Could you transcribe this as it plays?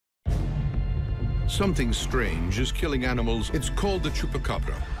Something strange is killing animals. It's called the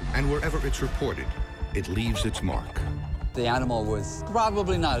Chupacabra, and wherever it's reported, it leaves its mark. The animal was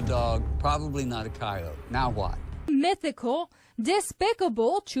probably not a dog, probably not a coyote. Now what? Mythical,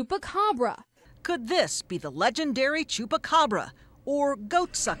 despicable Chupacabra. Could this be the legendary Chupacabra, or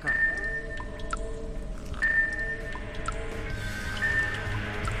goat sucker?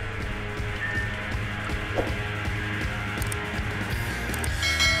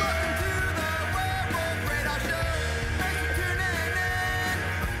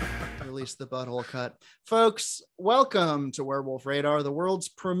 Release the butthole cut. Folks, welcome to Werewolf Radar, the world's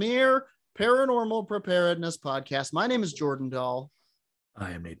premier paranormal preparedness podcast. My name is Jordan Dahl.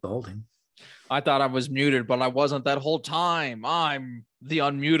 I am Nate Balding. I thought I was muted, but I wasn't that whole time. I'm the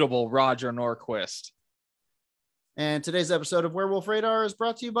unmutable Roger Norquist. And today's episode of Werewolf Radar is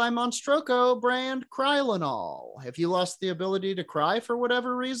brought to you by Monstroco brand Krylenol. If you lost the ability to cry for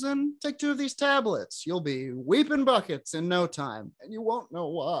whatever reason, take 2 of these tablets. You'll be weeping buckets in no time, and you won't know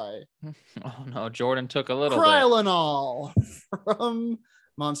why. Oh no, Jordan took a little Krylenol from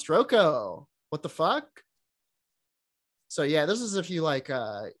Monstroco. What the fuck? So yeah, this is if you like,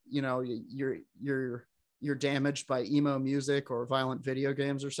 you're damaged by emo music or violent video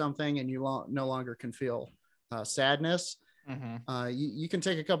games or something, and you no longer can feel sadness. Mm-hmm. You can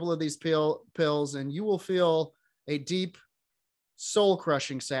take a couple of these pills and you will feel a deep,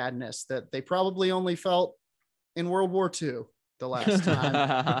 soul-crushing sadness that they probably only felt in World War II the last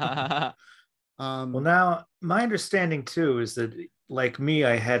time. Well, now my understanding too is that, like me,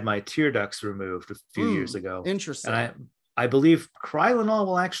 I had my tear ducts removed a few years ago. Interesting. And I believe Krylenol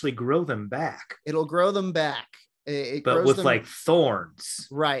will actually grow them back. It'll grow them back. But with like thorns,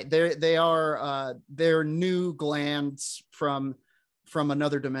 right? They're new glands from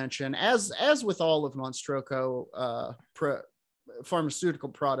another dimension. As with all of Monstroco pharmaceutical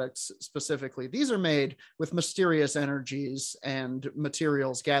products specifically, these are made with mysterious energies and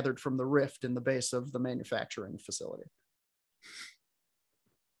materials gathered from the rift in the base of the manufacturing facility.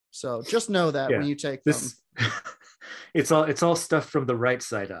 So just know that when you take them, it's all stuff from the right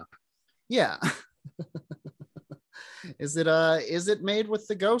side up. Yeah. Is it made with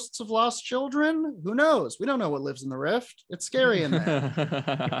the ghosts of lost children? Who knows? We don't know what lives in the rift. It's scary in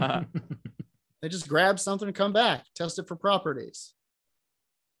there. They just grab something and come back, test it for properties.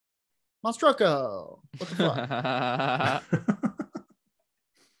 Monstroco. What the fuck?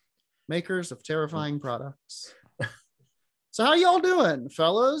 Makers of terrifying products. So how y'all doing,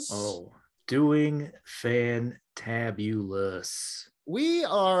 fellas? Oh, doing fantabulous. We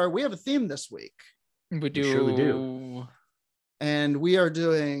have a theme this week. We do. Surely do. And we are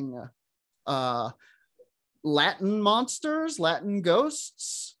doing Latin monsters, Latin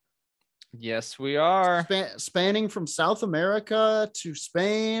ghosts. Yes, we are. Spanning from South America to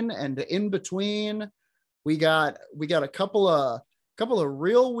Spain and in between. We got a couple of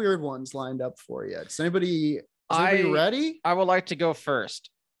real weird ones lined up for you. Is anybody ready? I would like to go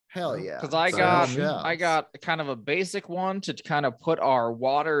first. Hell yeah. Because I got kind of a basic one to kind of put our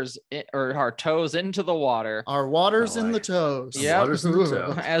our toes into the water. Our waters in the toes. Yeah. Waters in the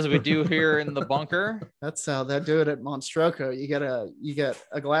toe. As we do here in the bunker. That's how they do it at Monstroco. You get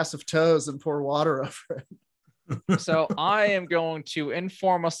a glass of toes and pour water over it. So I am going to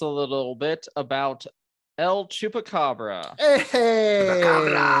inform us a little bit about El Chupacabra. Hey!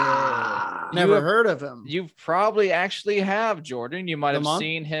 Never heard of him. You probably actually have, Jordan. You might have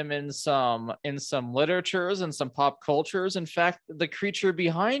seen him in some literatures and some pop cultures. In fact, the creature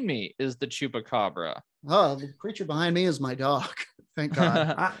behind me is the Chupacabra. Oh, the creature behind me is my dog. Thank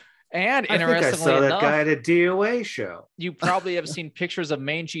God. And I think I saw that guy at a DOA show. You probably have seen pictures of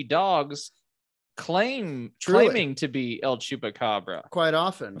mangy dogs claiming to be El Chupacabra. Quite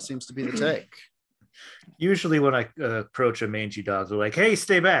often seems to be the take. Usually when I approach a mangy dog, they're like, hey,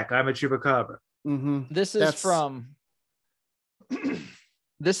 stay back. I'm a Chupacabra. Mm-hmm. This is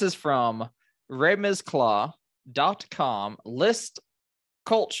from remezclaw.com. List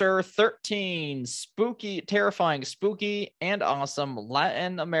culture 13 terrifying, spooky, and awesome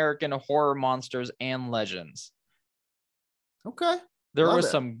Latin American horror monsters and legends. Okay. There were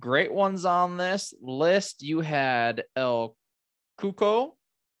some great ones on this list. You had El Cuco,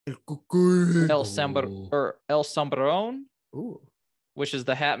 El Sombrerón, which is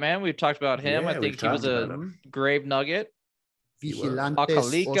the Hat Man. We've talked about him. I think he was a grave nugget. Vigilantes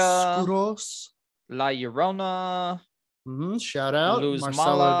Acalica, Oscuros. La Llorona. Shout out Luz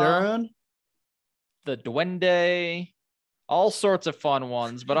Marcelo Mala, Duran. the Duende, all sorts of fun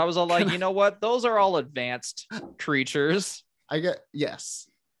ones. But I was all like, you know what? Those are all advanced creatures. Yes.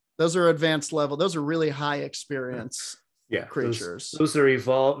 Those are advanced level. Those are really high experience Yeah, creatures. Those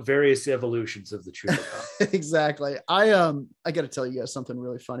are various evolutions of the chupacabra. Exactly. I got to tell you guys something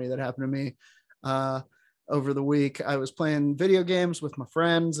really funny that happened to me over the week. I was playing video games with my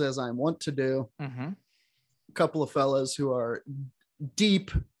friends, as I want to do. A couple of fellas who are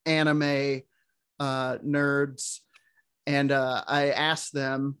deep anime nerds, and I asked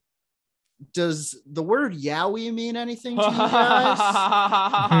them, does the word yaoi mean anything to you guys?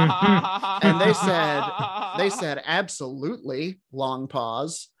 And they said absolutely, long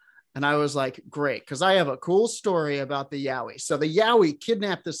pause. And I was like, great, because I have a cool story about the yaoi. So the yaoi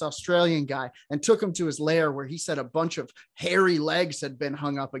kidnapped this Australian guy and took him to his lair, where he said a bunch of hairy legs had been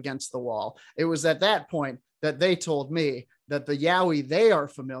hung up against the wall. It was at that point that they told me that the yaoi they are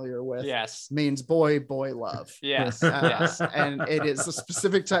familiar with means boy love. Yes. And it is a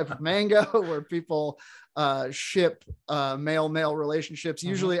specific type of manga where people ship male relationships,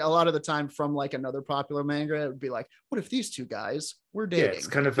 usually a lot of the time from like another popular manga. It would be like, what if these two guys were dating? Yeah, it's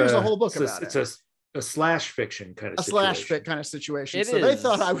kind of there's a whole book about it. It's a slash fiction kind of a situation. slash fic kind of situation. It so is. they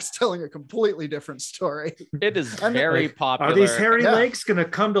thought I was telling a completely different story. It is very popular. Are these hairy legs going to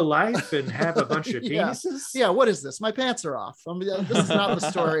come to life and have a bunch of penises? Yeah, what is this? My pants are off. This is not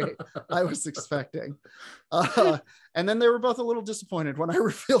the story I was expecting. And then they were both a little disappointed when I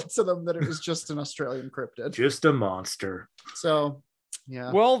revealed to them that it was just an Australian cryptid. Just a monster. So,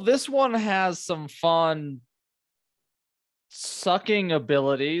 yeah. Well, this one has some fun sucking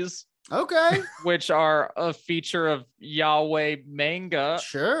abilities. Okay. Which are a feature of yaoi manga.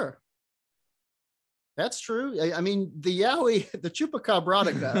 Sure. That's true. I mean, the yaoi, the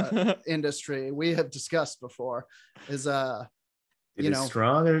Chupacabra industry we have discussed before is strong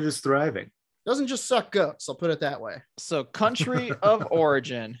and it is thriving. Doesn't just suck goats, I'll put it that way. So, country of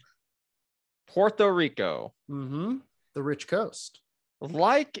origin, Puerto Rico. The rich coast.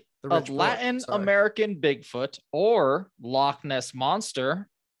 Like a Latin American Bigfoot or Loch Ness Monster,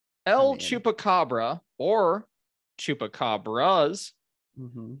 Chupacabra or Chupacabras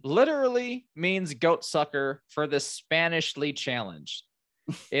literally means goat sucker for the Spanishly challenged.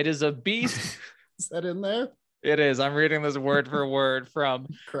 It is a beast. Is that in there? It is. I'm reading this word for word from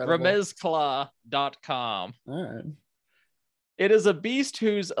remezclaw.com. All right. It is a beast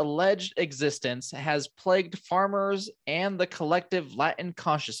whose alleged existence has plagued farmers and the collective Latin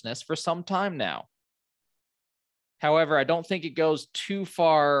consciousness for some time now. However, I don't think it goes too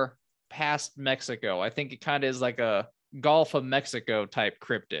far past Mexico. I think it kind of is like a Gulf of Mexico type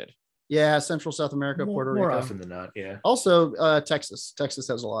cryptid. Yeah, Central South America, Puerto Rico. More often than not, yeah. Also, Texas. Texas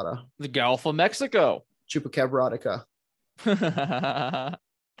has a lot of... The Gulf of Mexico. Chupacabrotica.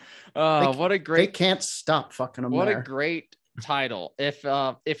 What a great... They can't stop fucking them. What there. a great title. If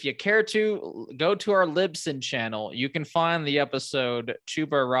you care to, go to our Libsyn channel. You can find the episode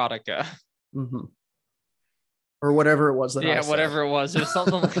Chupaerotica. Or whatever it was. Whatever it was. It was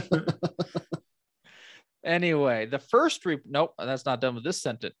something like... Anyway, the first... Nope, that's not done with this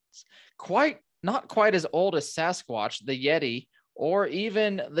sentence. Not quite as old as Sasquatch, the Yeti, or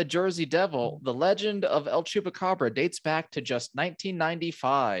even the Jersey Devil, the legend of El Chupacabra dates back to just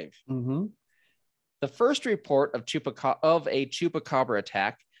 1995. The first report of a Chupacabra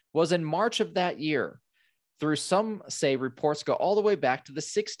attack was in March of that year. Through some say reports go all the way back to the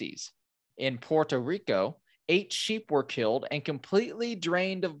 60s. In Puerto Rico, 8 sheep were killed and completely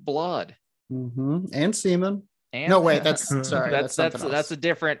drained of blood. And semen. No, wait, that's sorry. That's a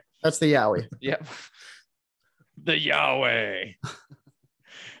different. That's the yaoi. Yep. The yaoi.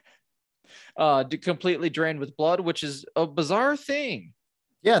 Completely drained with blood, which is a bizarre thing.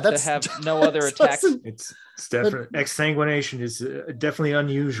 Yeah, that's to have no other attacks. It's definitely exsanguination is definitely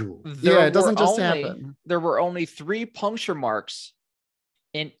unusual. It doesn't just happen. There were only 3 puncture marks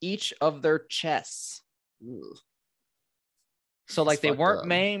in each of their chests. Ugh. So like they weren't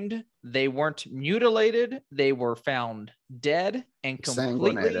maimed, they weren't mutilated, they were found dead and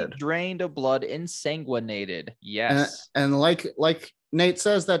completely drained of blood, ensanguinated. Yes. And like Nate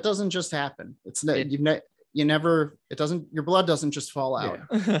says, that doesn't just happen. Your blood doesn't just fall out.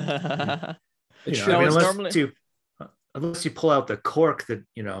 Yeah. Unless you pull out the cork that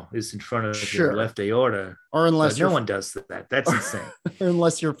is in front of your left aorta, or unless no one does that. That's insane. Or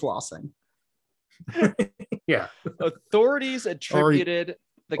unless you're flossing. Yeah. Authorities attributed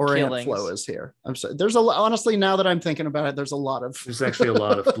the killings. Flow is here. I'm sorry. There's honestly, now that I'm thinking about it, there's actually a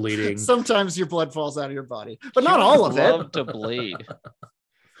lot of bleeding. Sometimes your blood falls out of your body, but not all of it. Love to bleed.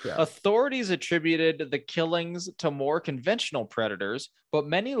 Yeah. Authorities attributed the killings to more conventional predators, but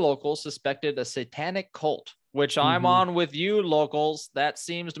many locals suspected a satanic cult, which I'm on with you, locals. That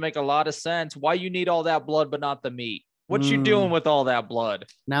seems to make a lot of sense. Why you need all that blood but not the meat? What you doing with all that blood?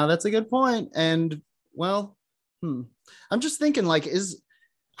 Now that's a good point. And well, I'm just thinking, like,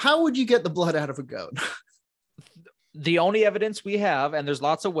 how would you get the blood out of a goat? The only evidence we have, and there's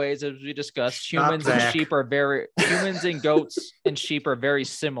lots of ways, as we discussed, humans and goats and sheep are very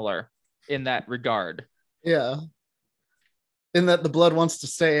similar in that regard. Yeah. In that the blood wants to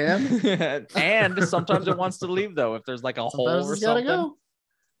stay in. And sometimes it wants to leave, though, if there's like a hole or something. Go.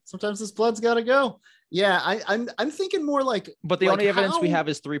 Sometimes this blood's got to go. Yeah, I'm thinking more like. But the only evidence we have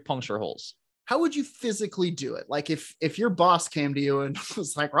is 3 puncture holes. How would you physically do it? Like if your boss came to you and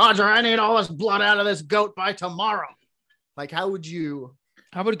was like, Roger, I need all this blood out of this goat by tomorrow. Like, how would you?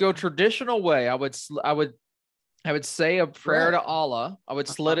 I would go traditional way. I would say a prayer to Allah. I would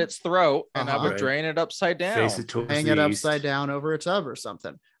slit its throat and I would drain it upside down. Hang it upside down over a tub or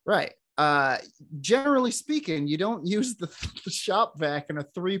something. Right. Generally speaking, you don't use the shop vac in a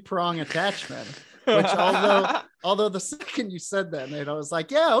 3-prong attachment. Which although the second you said that, Nate, I was like,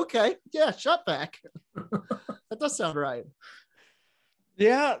 yeah, okay, yeah, shop vac. That does sound right.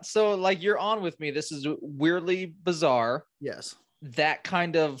 Yeah, so like you're on with me. This is weirdly bizarre. Yes. That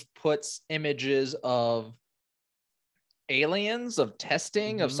kind of puts images of aliens, of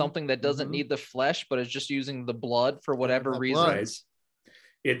testing, of something that doesn't need the flesh, but is just using the blood for whatever reasons.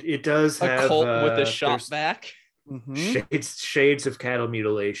 It does have a cult with a shop vac. Shades of cattle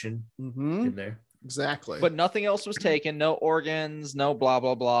mutilation in there. Exactly. But nothing else was taken. No organs, no blah,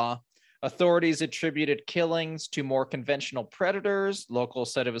 blah, blah. Authorities attributed killings to more conventional predators.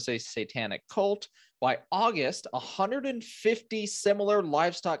 Locals said it was a satanic cult. By August, 150 similar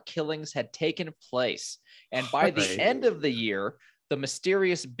livestock killings had taken place. And by the end of the year, the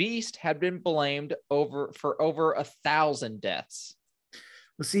mysterious beast had been blamed for over 1,000 deaths.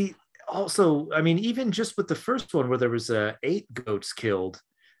 Well, see, also, I mean, even just with the first one where there was 8 goats killed,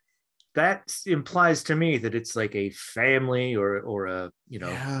 that implies to me that it's like a family or a, you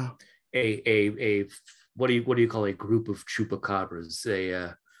know, a what do you call a group of chupacabras?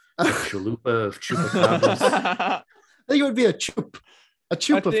 A chalupa of chupacabras. I think it would be a chup of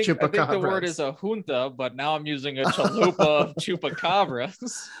chupacabras. I think the word is a junta, but now I'm using a chalupa of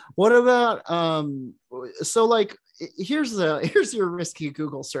chupacabras. What about so like here's your risky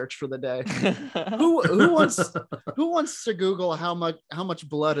Google search for the day. who wants to Google how much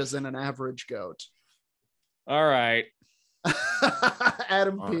blood is in an average goat? All right.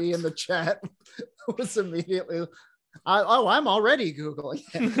 Adam P in the chat was immediately I'm already Googling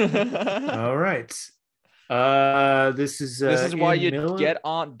it. All right. This is why you get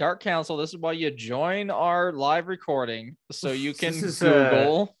on Dark Council. This is why you join our live recording so you can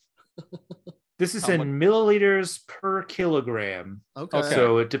Google. This is in milliliters per kilogram. Okay.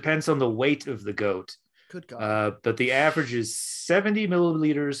 So it depends on the weight of the goat. Good God. But the average is 70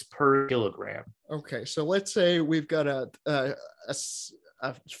 milliliters per kilogram. Okay, so let's say we've got a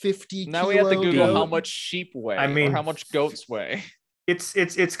 50 now we have to Google how much sheep weigh, or how much goats weigh. It's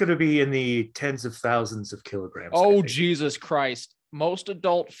going to be in the tens of thousands of kilograms. Oh, Jesus Christ. Most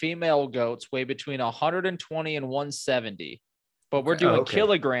adult female goats weigh between 120 and 170, but we're doing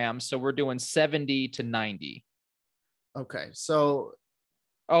kilograms, so we're doing 70 to 90. Okay, so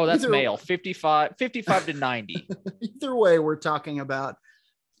that's male, 55 to 90. Either way, we're talking about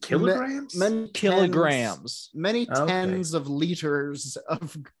kilograms, many tens of liters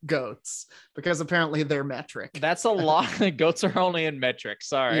of goats, because apparently they're metric. That's a lot. Goats are only in metric.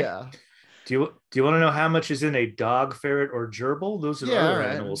 Sorry. Yeah. Do you want to know how much is in a dog, ferret, or gerbil? Those are other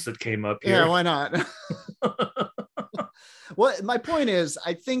animals that came up here. Yeah, why not? Well, my point is,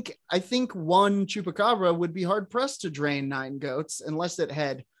 I think one chupacabra would be hard pressed to drain 9 goats unless it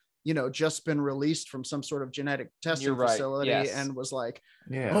had, just been released from some sort of genetic testing facility and was like,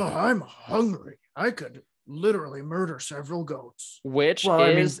 oh, I'm hungry. I could literally murder several goats. Which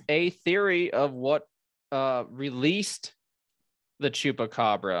is a theory of what released the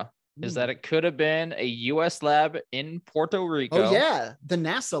chupacabra. Is that it could have been a U.S. lab in Puerto Rico. Oh, yeah. The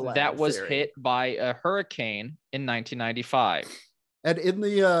NASA lab. That was hit by a hurricane in 1995. And in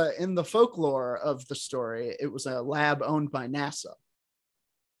the folklore of the story, it was a lab owned by NASA,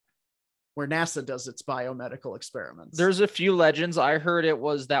 where NASA does its biomedical experiments. There's a few legends. I heard it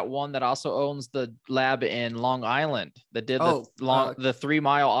was that one that also owns the lab in Long Island that did the 3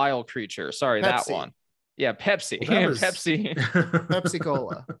 Mile Isle creature. Sorry, Pepsi. That one. Yeah, Pepsi. Well, Pepsi. Pepsi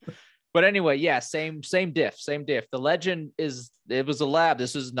Cola. But anyway, yeah, same diff. The legend is it was a lab.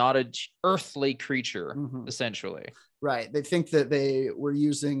 This is not an earthly creature, essentially. Right. They think that they were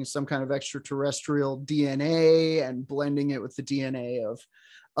using some kind of extraterrestrial DNA and blending it with the DNA of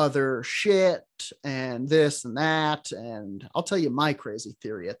other shit and this and that. And I'll tell you my crazy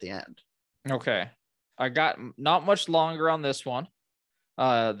theory at the end. Okay. I got not much longer on this one.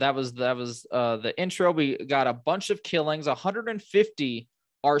 That was the intro. We got a bunch of killings. 150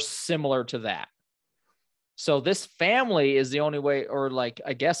 are similar to that. So this family is the only way, or like,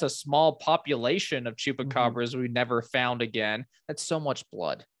 I guess a small population of chupacabras we never found again. That's so much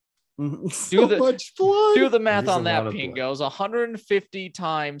blood. Much blood. Do the math on that, Pingos. 150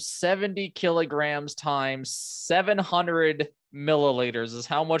 times 70 kilograms times 700 milliliters is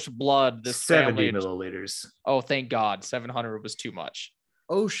how much blood this 70 family... milliliters. Oh, thank God. 700 was too much.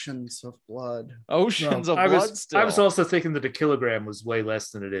 Oceans of blood. Oceans of blood still. I was also thinking that a kilogram was way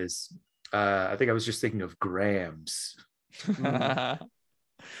less than it is. I think I was just thinking of grams. So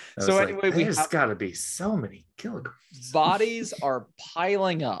anyway, there's got to be so many kilograms. Bodies are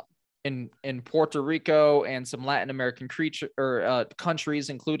piling up in Puerto Rico and some Latin American countries,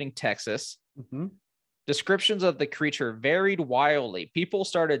 including Texas. Descriptions of the creature varied wildly. People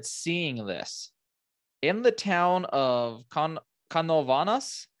started seeing this. In the town of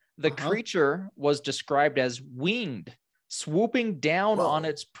Canovanas, the creature was described as winged, swooping down on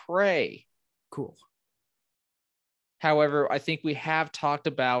its prey. Cool. However, I think we have talked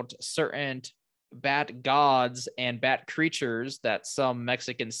about certain bat gods and bat creatures that some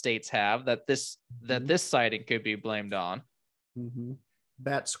Mexican states have that this sighting could be blamed on.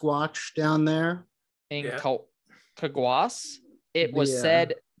 Bat Squatch down there. In Caguas, it was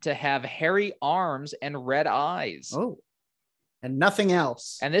said to have hairy arms and red eyes. Oh, and nothing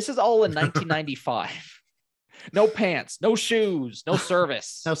else. And this is all in 1995. No pants, no shoes, no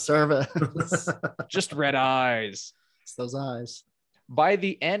service. No service. Just red eyes. It's those eyes. By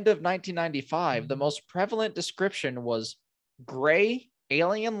the end of 1995, the most prevalent description was gray,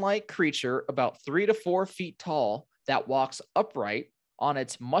 alien-like creature about 3 to 4 feet tall that walks upright on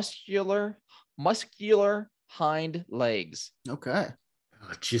its muscular hind legs. Okay.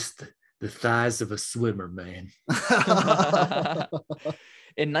 Oh, just the thighs of a swimmer, man.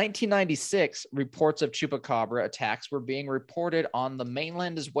 In 1996, reports of chupacabra attacks were being reported on the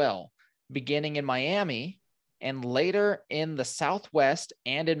mainland as well, beginning in Miami and later in the Southwest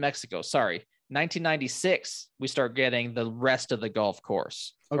and in Mexico. Sorry, 1996, we start getting the rest of the golf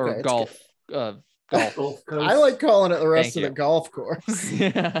course or golf. Golf. I like calling it the rest of the golf course.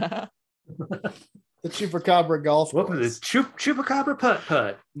 Yeah. The Chupacabra golf course. Welcome to the Chupacabra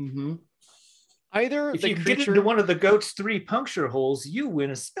putt-putt. Either if the you creature... get into one of the goat's 3 puncture holes, you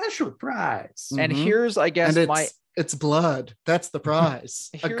win a special prize. And here's, I guess, it's blood. That's the prize.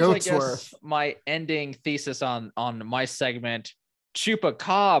 A goat's worth. My ending thesis on my segment,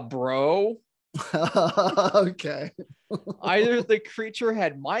 Chupacabra. Okay. Either the creature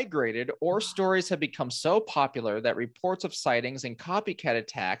had migrated or stories had become so popular that reports of sightings and copycat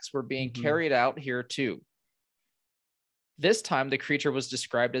attacks were being carried out here too. This time, the creature was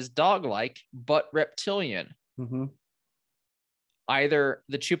described as dog-like, but reptilian. Either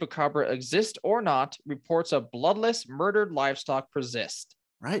the chupacabra exists or not, reports of bloodless, murdered livestock persist.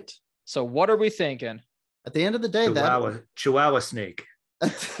 Right. So what are we thinking? At the end of the day, Chihuahua snake.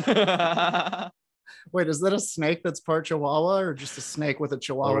 Wait, is that a snake that's part Chihuahua or just a snake with a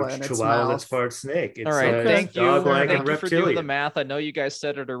Chihuahua in its Chihuahua mouth? That's part snake. It's all right, thank you. Thank you for doing reptilian. the math. I know you guys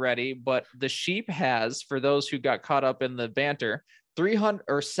said it already, but the sheep has, for those who got caught up in the banter,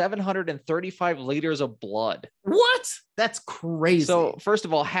 735 liters of blood. What? That's crazy. So first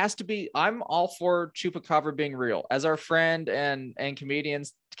of all, has to be, I'm all for chupacabra being real. As our friend and comedian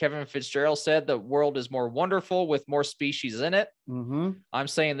Kevin Fitzgerald said, the world is more wonderful with more species in it. I'm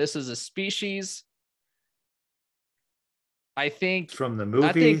saying this is a species. I think from the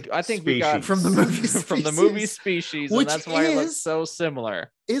movie. I think we got from the movie from the movie Species, and that's why it looks so similar.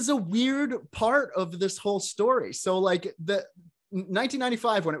 Is a weird part of this whole story. So, like the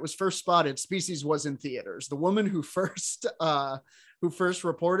 1995, when it was first spotted, Species was in theaters. The woman who first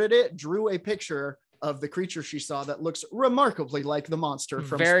reported it drew a picture of the creature she saw that looks remarkably like the monster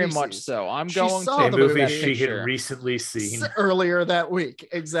from Very Species. Much so. I'm going to the movie she had recently seen earlier that week.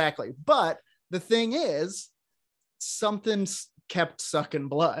 Exactly. But the thing is, something's kept sucking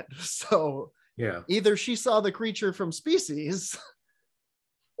blood. So yeah, either she saw the creature from Species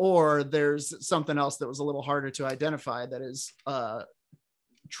or there's something else that was a little harder to identify that is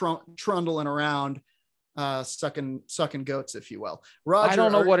trundling around, sucking goats, if you will. Roger, I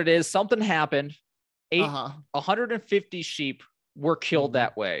don't know what it is. Something happened. 150 sheep were killed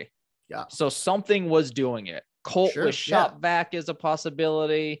that way. Yeah. So something was doing it. Colt was shot back is a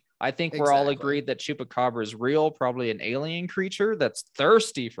possibility. I think we're all agreed that Chupacabra is real, probably an alien creature that's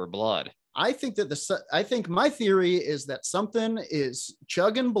thirsty for blood. I think my theory is that something is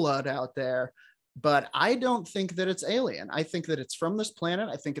chugging blood out there, but I don't think that it's alien. I think that it's from this planet.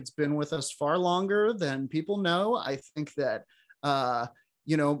 I think it's been with us far longer than people know. I think that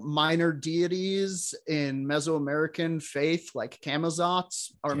minor deities in Mesoamerican faith, like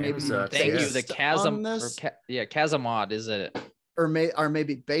Camazots, are maybe thank you, the chasm, this, Chasmod, is it? Are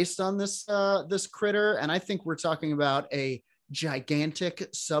maybe based on this this critter. And I think we're talking about a gigantic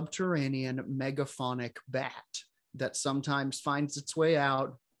subterranean megaphonic bat that sometimes finds its way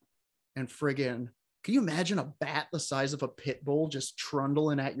out. And friggin', can you imagine a bat the size of a pit bull just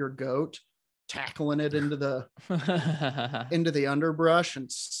trundling at your goat, tackling it into the underbrush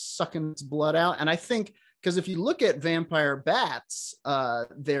and sucking its blood out? And I think, because if you look at vampire bats,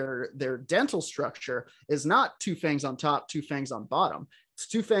 their dental structure is not two fangs on top, two fangs on bottom. It's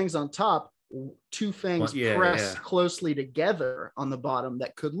two fangs on top, two fangs pressed closely together on the bottom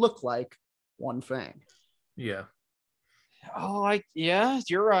that could look like one fang. Yeah. Oh,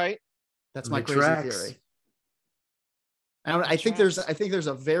 you're right. That's my crazy theory. And I think there's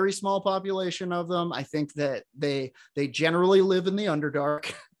a very small population of them. I think that they generally live in the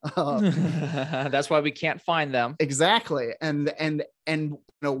Underdark. That's why we can't find them. Exactly. And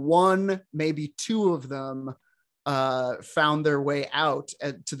one, maybe two of them found their way out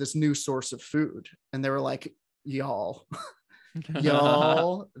to this new source of food. And they were like, y'all,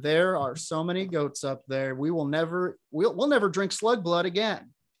 there are so many goats up there. We'll never drink slug blood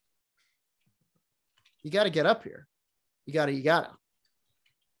again. You got to get up here. You gotta.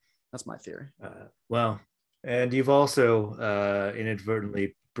 That's my theory. Well, and you've also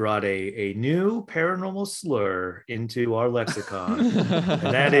inadvertently brought a new paranormal slur into our lexicon, and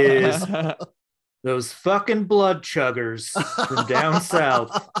that is those fucking blood chuggers from down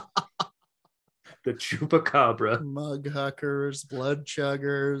south. The Chupacabra. Mug huckers, blood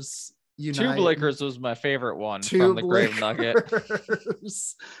chuggers. Tube lickers was my favorite one from the Grave Nugget.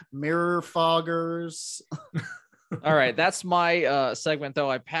 Mirror foggers. All right, that's my segment,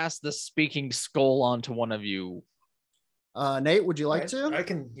 though. I passed the speaking skull on to one of you. Nate, would you like to? I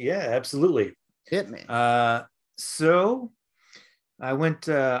can, yeah, absolutely. Hit me. So I went,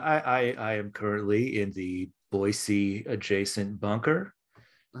 I am currently in the Boise adjacent bunker.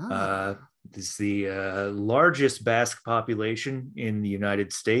 This is the largest Basque population in the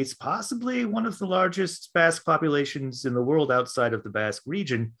United States, possibly one of the largest Basque populations in the world outside of the Basque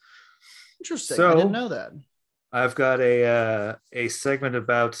region. Interesting. So, I didn't know that. I've got a segment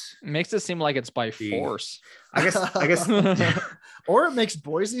about. It makes it seem like it's by force. I guess. Or it makes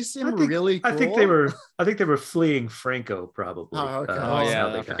Boise seem really cool. I think they were fleeing Franco, probably. Oh, okay.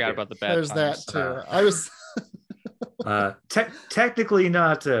 I forgot about the bad There's times. that too. I was. Technically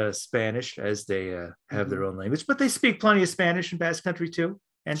not Spanish, as they have their own language, but they speak plenty of Spanish in Basque Country too,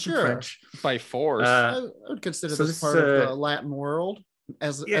 and some French. By force. I would consider this part of the Latin world.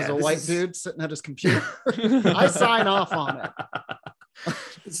 As a white dude sitting at his computer, I sign off on it.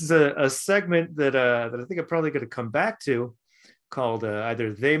 This is a segment that I think I'm probably going to come back to, called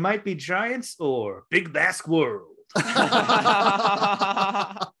either "They Might Be Giants" or "Big Basque World."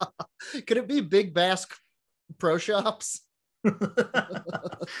 Could it be Big Basque Pro Shops?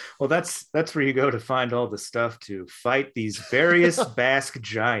 Well, that's where you go to find all the stuff to fight these various Basque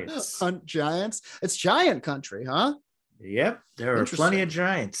giants. Hunt giants. It's giant country, huh? Yep, there are plenty of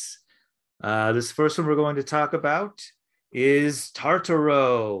giants. This first one we're going to talk about is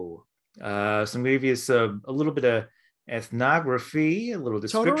Tartaro. So I'm going to give you a little bit of ethnography, a little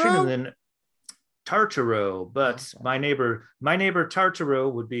description, Totoro? and then Tartaro. But my neighbor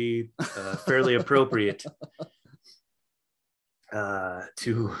Tartaro would be fairly appropriate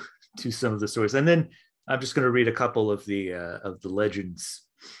to some of the stories. And then I'm just going to read a couple of the legends.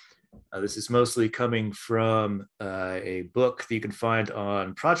 This is mostly coming from a book that you can find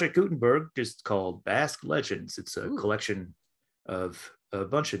on Project Gutenberg, just called Basque Legends. It's a collection of a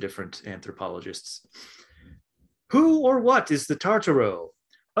bunch of different anthropologists. Who or what is the Tartaro?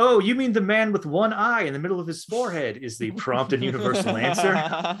 Oh, you mean the man with one eye in the middle of his forehead, is the prompt and universal answer.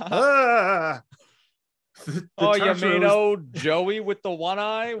 You mean old Joey with the one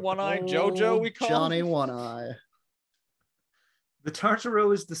eye Jojo, we call Johnny him? One Eye. The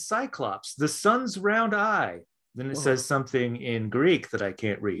Tartaro is the Cyclops, the sun's round eye. Then it says something in Greek that I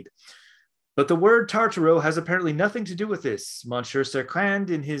can't read. But the word Tartaro has apparently nothing to do with this. Monsieur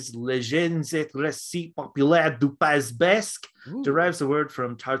Sercand, in his Légendes et récits populaires du Pays Basque, derives the word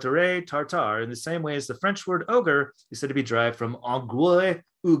from tartare, tartar, in the same way as the French word ogre is said to be derived from angoué,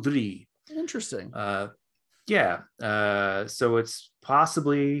 ougri. Interesting. So it's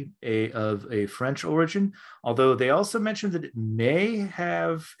possibly of a French origin, although they also mentioned that it may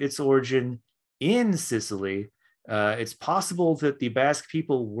have its origin in Sicily. It's possible that the Basque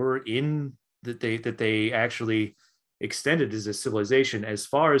people were that they actually extended as a civilization as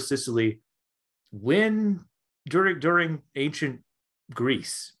far as Sicily during ancient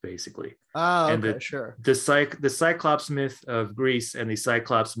Greece, basically. Oh, and okay, sure. The Cyclops myth of Greece and the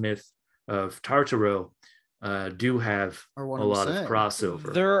Cyclops myth of Tartaro do have a lot of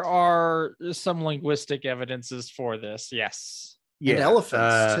crossover. There are some linguistic evidences for this, yes. Yeah, and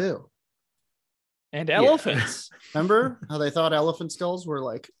elephants too. And elephants. Remember how they thought elephant skulls were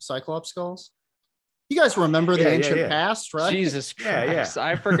like Cyclops skulls? You guys remember the ancient past, right? Jesus Christ.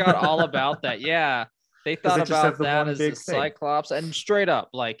 I forgot all about that. Yeah. They thought about that as a Cyclops, and straight up,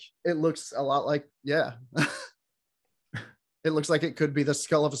 like, it looks a lot like, it looks like it could be the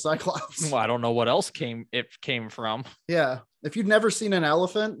skull of a Cyclops. Well, I don't know what else it came from. Yeah. If you've never seen an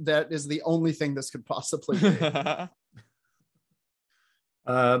elephant, that is the only thing this could possibly be.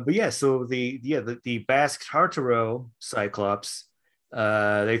 But yeah, so the Basque Tartaro Cyclops,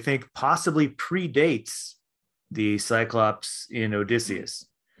 they think possibly predates the Cyclops in Odysseus.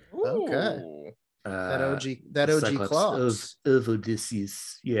 Okay. That OG Claus of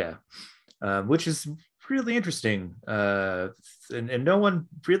Odysseus, which is really interesting. And no one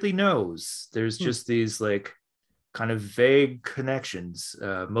really knows. There's just these like kind of vague connections,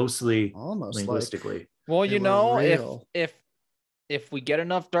 mostly almost linguistically. Well, you know, if we get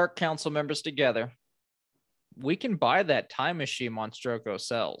enough Dark Council members together, we can buy that time machine Monstroko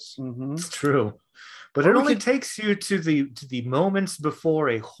sells. Mm-hmm. It's true, but it only takes you to the moments before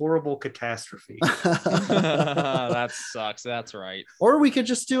a horrible catastrophe. That sucks. That's right. Or we could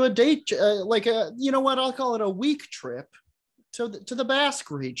just do a date, you know what? I'll call it a week trip to the Basque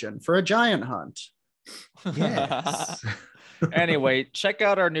region for a giant hunt. Yes. Anyway, check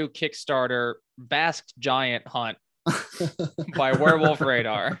out our new Kickstarter, Basque Giant Hunt by Werewolf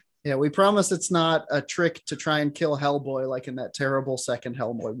Radar. Yeah, we promise it's not a trick to try and kill Hellboy like in that terrible second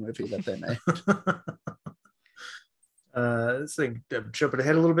Hellboy movie that they made. Jumping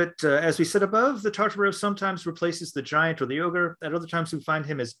ahead a little bit. As we said above, the Tartaro sometimes replaces the giant or the ogre. At other times, we find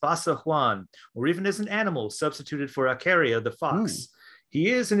him as Basa Juan, or even as an animal substituted for Acaria, the fox.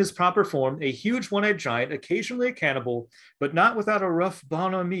 He is, in his proper form, a huge one-eyed giant, occasionally a cannibal, but not without a rough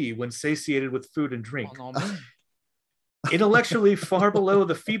bonhomie when satiated with food and drink. Intellectually far below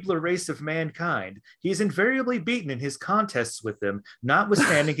the feebler race of mankind, he is invariably beaten in his contests with them,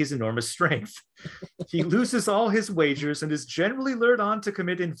 notwithstanding his enormous strength. He loses all his wagers and is generally lured on to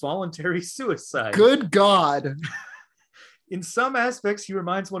commit involuntary suicide. Good God. In some aspects, he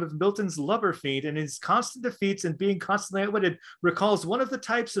reminds one of Milton's lubber fiend, and his constant defeats and being constantly outwitted recalls one of the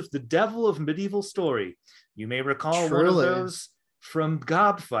types of the devil of medieval story. You may recall one of those from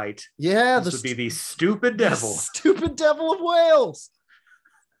Gobfight. Yeah, this would be the stupid devil. Stupid devil of Wales.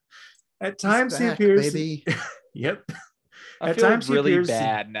 At times he appears. Baby. Yep. At times really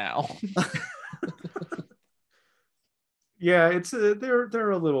bad now. Yeah, it's they're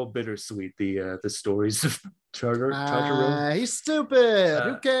a little bittersweet. The stories of Tartaro. He's stupid.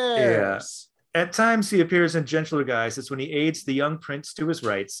 Who cares? Yeah. At times he appears in gentler guise. It's when he aids the young prince to his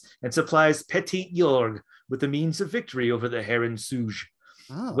rights and supplies Petit Jorg with the means of victory over the Heron Suge.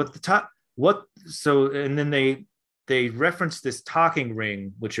 And then they reference this talking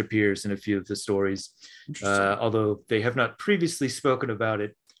ring, which appears in a few of the stories, although they have not previously spoken about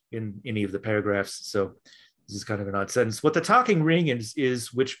it in any of the paragraphs. So this is kind of an odd sentence. What the talking ring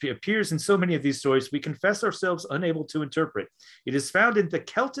is, which appears in so many of these stories, we confess ourselves unable to interpret. It is found in the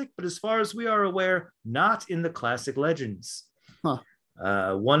Celtic, but as far as we are aware, not in the classic legends.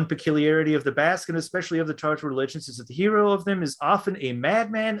 One peculiarity of the Basque, and especially of the Tartar religions, is that the hero of them is often a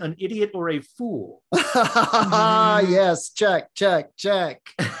madman, an idiot, or a fool. Yes, check.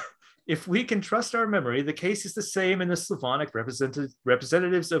 If we can trust our memory, the case is the same in the Slavonic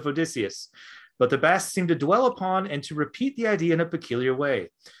representatives of Odysseus. But the Basques seem to dwell upon and to repeat the idea in a peculiar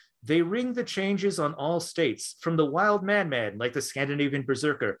way. They ring the changes on all states, from the wild madman, like the Scandinavian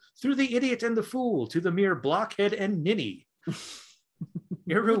berserker, through the idiot and the fool, to the mere blockhead and ninny.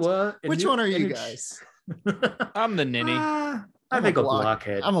 Which one are you guys? I'm the ninny. I think a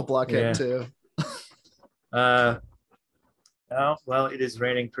blockhead. I'm a blockhead too. Well, it is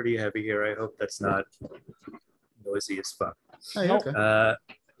raining pretty heavy here. I hope that's not noisy as fuck. Oh, yeah, okay.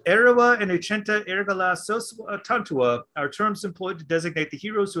 Erawa and Uchenta Ergala Soswa Tantua are terms employed to designate the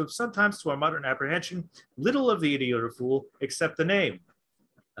heroes who have sometimes, to our modern apprehension, little of the idiot or fool, except the name.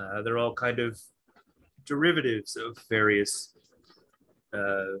 They're all kind of derivatives of various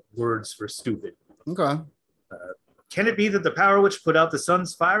words for stupid. Okay. Can it be that the power which put out the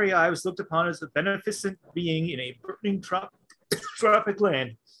sun's fiery eye was looked upon as a beneficent being in a burning tropic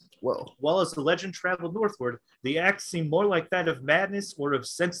land? Whoa. While as the legend traveled northward, the act seemed more like that of madness or of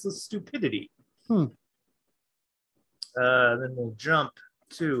senseless stupidity. Then we'll jump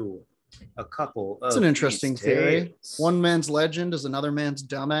to a couple. It's an interesting theory. Tales. One man's legend is another man's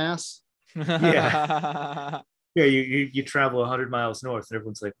dumbass. Yeah. Yeah, you travel 100 miles north, and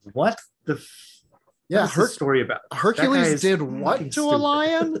everyone's like, "What the? Yeah, what is this story about?" Hercules did what to a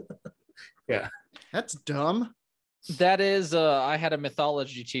lion? Yeah, that's dumb. That is, I had a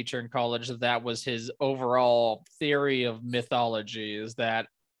mythology teacher in college. That was his overall theory of mythology: is that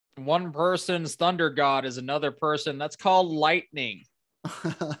one person's thunder god is another person. That's called lightning.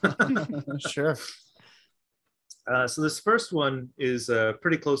 Sure. So this first one is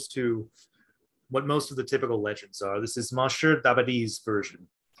pretty close to what most of the typical legends are. This is Monsieur Dabadi's version.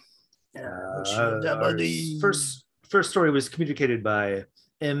 First story was communicated by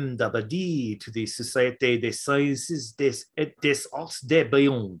M. Dabadi to the Société des Sciences des Arts des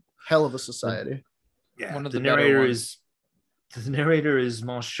Bayonne. Hell of a society. Yeah, the narrator is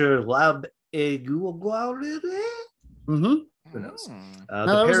Monsieur Lab Eguaguarere. Mm-hmm. Who knows? No,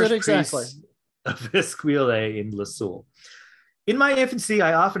 that was it exactly. Of Esquile in La Soule. In my infancy,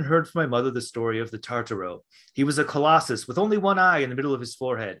 I often heard from my mother the story of the Tartaro. He was a colossus with only one eye in the middle of his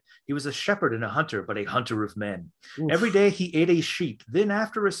forehead. He was a shepherd and a hunter, but a hunter of men. Oof. Every day he ate a sheep. Then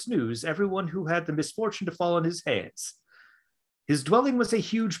after a snooze, everyone who had the misfortune to fall on his hands. His dwelling was a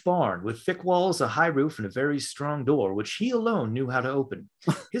huge barn with thick walls, a high roof, and a very strong door, which he alone knew how to open.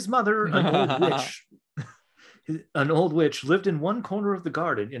 His mother, an old witch, lived in one corner of the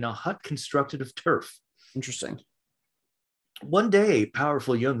garden in a hut constructed of turf. Interesting. One day, a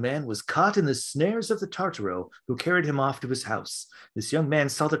powerful young man was caught in the snares of the Tartaro, who carried him off to his house. This young man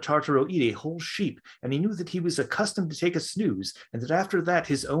saw the Tartaro eat a whole sheep, and he knew that he was accustomed to take a snooze, and that after that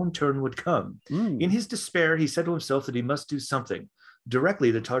his own turn would come. In his despair, he said to himself that he must do something. Directly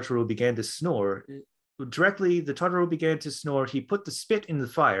the Tartaro began to snore, he put the spit in the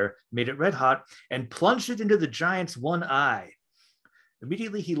fire, made it red hot, and plunged it into the giant's one eye.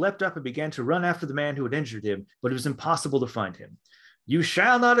 Immediately he leapt up and began to run after the man who had injured him, but it was impossible to find him. "You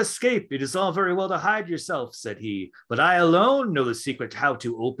shall not escape. It is all very well to hide yourself," said he, "but I alone know the secret how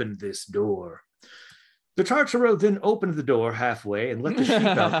to open this door." The Tartaro then opened the door halfway and let the sheep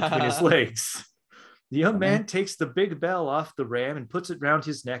out between his legs. The young man takes the big bell off the ram and puts it round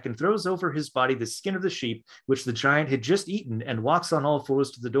his neck and throws over his body the skin of the sheep, which the giant had just eaten, and walks on all fours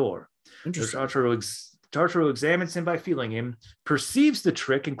to the door. The Tartaro examines him by feeling him, perceives the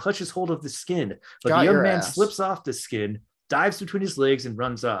trick, and clutches hold of the skin. But the young man slips off the skin, dives between his legs, and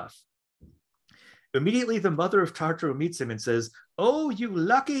runs off. Immediately, the mother of Tartaro meets him and says, "Oh, you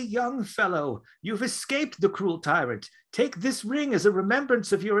lucky young fellow, you've escaped the cruel tyrant. Take this ring as a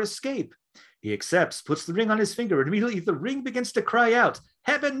remembrance of your escape." He accepts, puts the ring on his finger, and immediately the ring begins to cry out,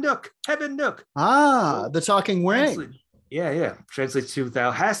 "Heaven nook, heaven nook." Ah, the talking ring. Yeah. Translates to,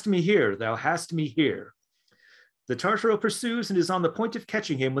 "Thou hast me here, thou hast me here." The Tartaro pursues and is on the point of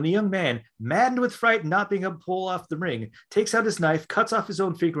catching him when the young man, maddened with fright not being able to pull off the ring, takes out his knife, cuts off his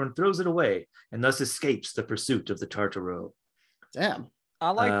own finger, and throws it away, and thus escapes the pursuit of the Tartaro. Damn. I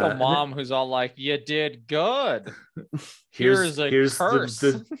like the mom who's all like, "You did good. Here's curse."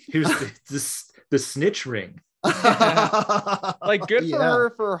 Here's the snitch ring. Like, good for her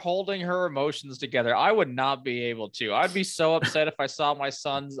for holding her emotions together. I would not be able to. I'd be so upset if I saw my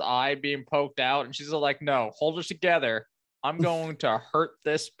son's eye being poked out and she's like, "No, hold it together. I'm going to hurt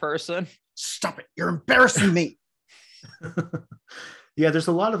this person. Stop it. You're embarrassing me." Yeah, there's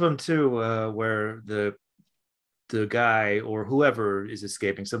a lot of them too, where the guy or whoever is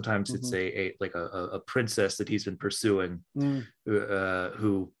escaping, sometimes it's a princess that he's been pursuing,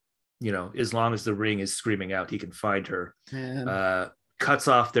 who, you know, as long as the ring is screaming out, he can find her. Cuts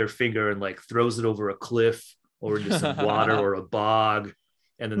off their finger and like throws it over a cliff or into some water or a bog,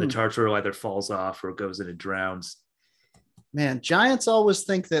 and then the Tartaro either falls off or goes in and drowns. Man, giants always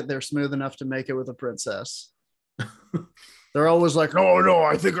think that they're smooth enough to make it with a princess. They're always like, "No,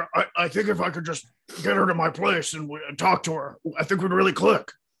 I think if I could just get her to my place and talk to her, I think we'd really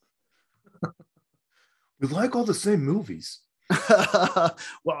click." We like all the same movies. Well,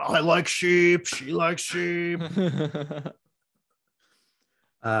 I like sheep. She likes sheep.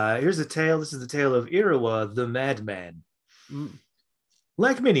 Here's a tale. This is the tale of Irawa, the madman.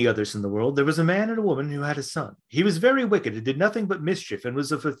 Like many others in the world, there was a man and a woman who had a son. He was very wicked and did nothing but mischief and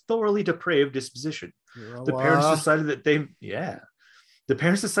was of a thoroughly depraved disposition. The parents decided that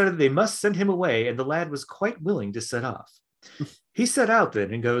they must send him away, and the lad was quite willing to set off. He set out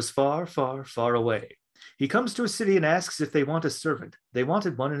then and goes far, far, far away. He comes to a city and asks if they want a servant. They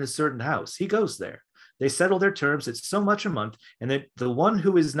wanted one in a certain house. He goes there. They settle their terms at so much a month, and that the one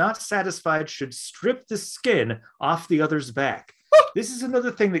who is not satisfied should strip the skin off the other's back. This is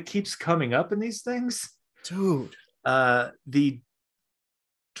another thing that keeps coming up in these things. Dude. The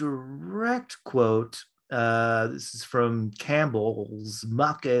direct quote. This is from Campbell's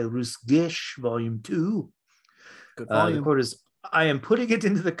Make Rusgish, Volume 2. Good The volume. quote is, I am putting it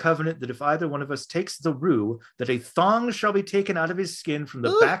into the covenant that if either one of us takes the rue, that a thong shall be taken out of his skin from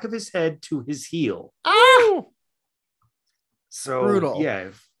the back of his head to his heel. Ah! So, Brutal. yeah,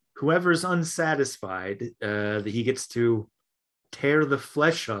 if whoever's unsatisfied, he gets to tear the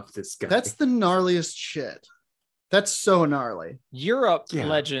flesh off this guy. That's the gnarliest shit. That's so gnarly. Europe Yeah.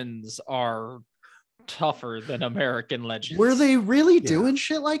 legends are tougher than American legends. Were they really doing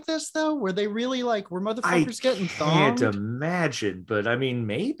shit like this though? Were they really like, were I motherfuckers getting can't thonged? imagine, but I mean,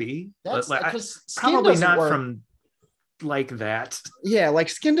 maybe. That's But, like, because skin probably doesn't not work. from like that. Yeah, like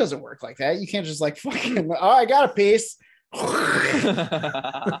skin doesn't work like that. You can't just like fucking, oh, I got a piece.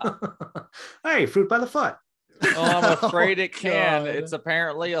 Hey, fruit by the foot. Oh, I'm afraid it can. God. It's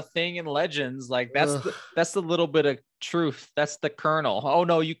apparently a thing in legends. Like that's the little bit of truth. That's the kernel. Oh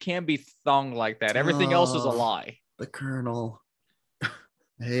no, you can be thonged like that. Everything else is a Oh. lie. The Colonel. I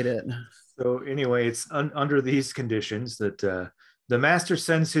hate it. So anyway, it's under these conditions that the master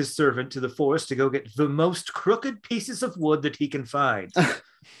sends his servant to the forest to go get the most crooked pieces of wood that he can find.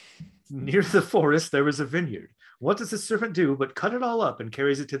 Near the forest, there is a vineyard. What does the servant do but cut it all up and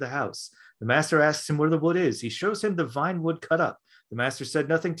carries it to the house? The master asks him where the wood is. He shows him the vine wood cut up. The master said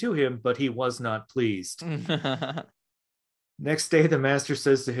nothing to him, but he was not pleased. Next day, the master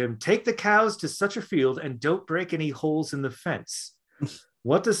says to him, take the cows to such a field and don't break any holes in the fence.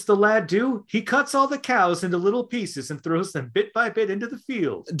 What does the lad do? He cuts all the cows into little pieces and throws them bit by bit into the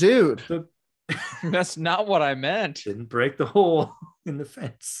field. Dude. That's not what I meant. Didn't break the hole in the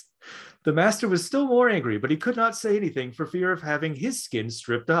fence. The master was still more angry, but he could not say anything for fear of having his skin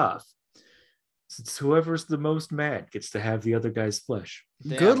stripped off. Since whoever's the most mad gets to have the other guy's flesh.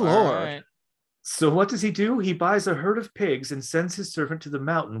 Good all Lord. right. So what does he do? He buys a herd of pigs and sends his servant to the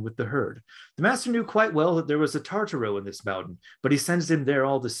mountain with the herd. The master knew quite well that there was a Tartaro in this mountain, but he sends him there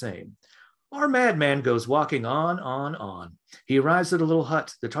all the same. Our madman goes walking on. He arrives at a little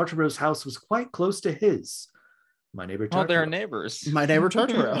hut. The Tartaro's house was quite close to his. My neighbor Tartaro. Oh, they're neighbors. My neighbor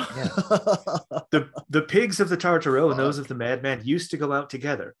Tartaro. The pigs of the Tartaro and those of the madman used to go out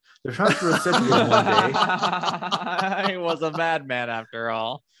together. The Tartaro said to him one day, He was a madman after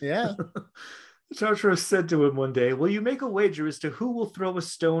all. Yeah. the Tartaro said to him one day, will you make a wager as to who will throw a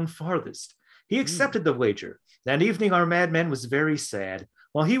stone farthest? He accepted the wager. That evening, our madman was very sad.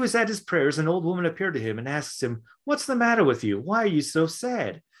 While he was at his prayers, an old woman appeared to him and asks him, what's the matter with you? Why are you so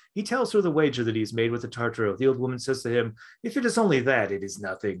sad? He tells her the wager that he's made with the Tartaro. The old woman says to him, if it is only that, it is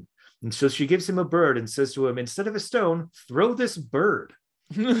nothing. And so she gives him a bird and says to him, instead of a stone, throw this bird.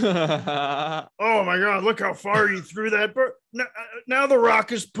 Oh my God, look how far you threw that bird. Now the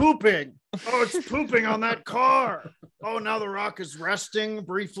rock is pooping. Oh, it's pooping on that car. Oh, now the rock is resting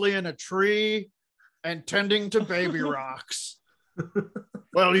briefly in a tree and tending to baby rocks.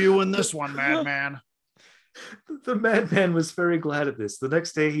 Well, you win this one, madman. The madman was very glad at this. The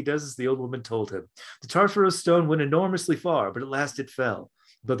next day he does as the old woman told him. The Tartaro's stone went enormously far, but at last it fell.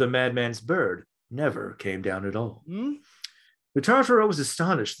 But the madman's bird never came down at all. The Tartaro was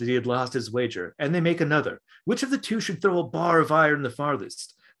astonished that he had lost his wager, and they make another. Which of the two should throw a bar of iron the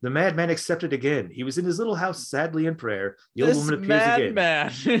farthest? The madman accepted again. He was in his little house sadly in prayer. The old woman appears again.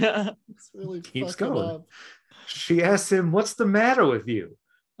 Madman. It's really Keeps fucking going. up. She asks him, what's the matter with you?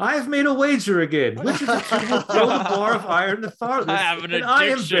 I've made a wager again. Which of the two will throw the bar of iron the farthest? I have an And I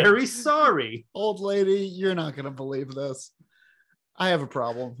am addiction. very sorry. Old lady, you're not going to believe this. I have a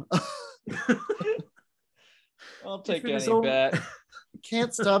problem. I'll take If it is any only- bet.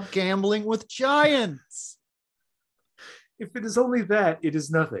 Can't stop gambling with giants. If it is only that, it is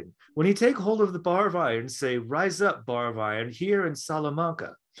nothing. When you take hold of the bar of iron, say, rise up, bar of iron, here in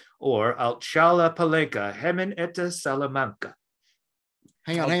Salamanca, or Alchala Palenka, Hemen eta Salamanca.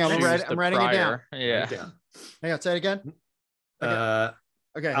 Hang on. I'll choose I'm the writing it down. prior. Yeah. Write it down. Hang on, say it again. Okay, I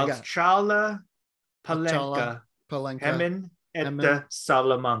got it. Alchala Palenka, Alchala Palenka. Hemen eta Hemen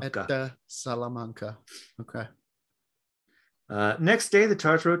Salamanca. At Salamanca. Okay. Next day, the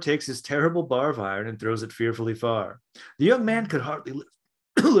Tartaro takes his terrible bar of iron and throws it fearfully far. The young man could hardly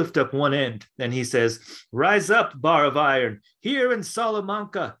lift up one end, and he says, rise up, bar of iron, here in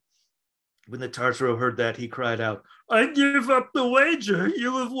Salamanca. When the Tartaro heard that, he cried out, I give up the wager,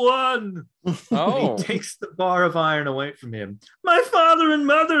 you have won. Oh. He takes the bar of iron away from him. My father and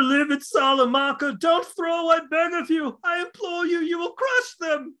mother live at Salamanca. Don't throw, I beg of you. I implore you, you will crush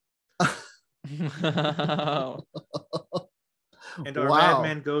them. And our Wow.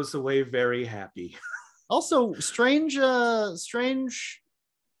 madman goes away very happy. Also, strange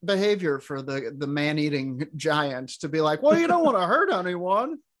behavior for the man-eating giant to be like, well, you don't want to hurt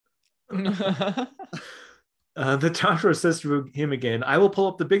anyone. The Tartaro says to him again, I will pull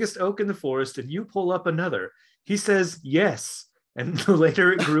up the biggest oak in the forest and you pull up another. He says, yes. And the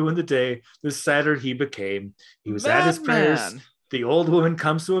later it grew in the day, the sadder he became. He was at his prayers. The old woman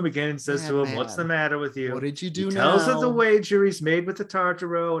comes to him again and says to him, what's the matter with you? What did you do he now? tells of the wager he's made with the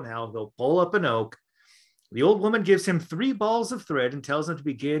Tartaro and how he'll pull up an oak. The old woman gives him 3 balls of thread and tells him to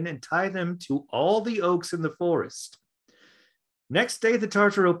begin and tie them to all the oaks in the forest. Next day, the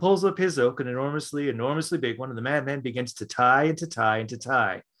Tartaro pulls up his oak, an enormously big one, and the madman begins to tie and to tie and to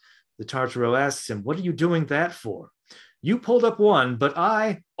tie. The Tartaro asks him, what are you doing that for? You pulled up one, but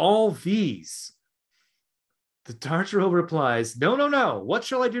I, all these. The Tartaro replies, no. What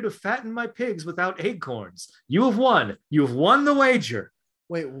shall I do to fatten my pigs without acorns? You have won. You have won the wager.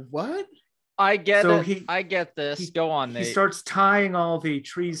 Wait, what? I get it. I get this. Go on, Nate. He starts tying all the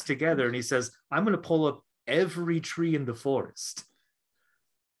trees together, and he says, I'm going to pull up every tree in the forest.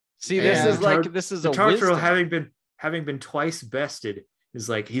 See, this is a Tartaro, wisdom. having been twice bested, is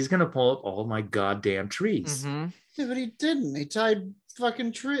like, he's going to pull up all my goddamn trees. Mm-hmm. Yeah, but he didn't. He tied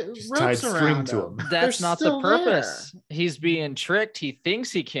fucking ropes tied around string him. to him. That's They're not the still purpose. He's being tricked. He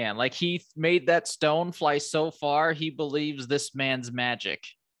thinks he can. Like, he made that stone fly so far, he believes this man's magic.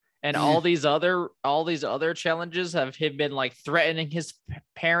 And all these other challenges have him been like threatening his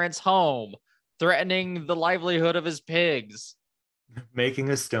parents' home, threatening the livelihood of his pigs, making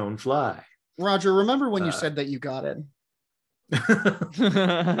a stone fly. Roger, remember when you said that you got it?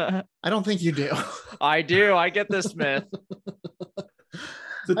 I don't think you do. I do. I get this myth.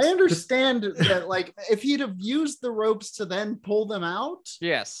 I understand that, like, if he'd have used the ropes to then pull them out,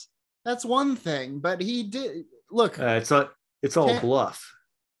 yes, that's one thing. But he did. Look, it's all bluff.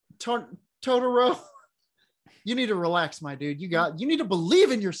 Totoro, you need to relax, my dude. You need to believe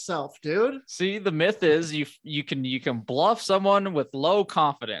in yourself, dude. See, the myth is you can bluff someone with low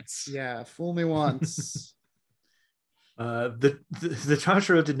confidence. Yeah, fool me once. The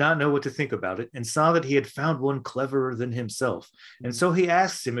Tartaro did not know what to think about it and saw that he had found one cleverer than himself. And so he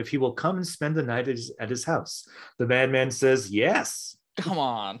asks him if he will come and spend the night at his house. The madman says, yes. Come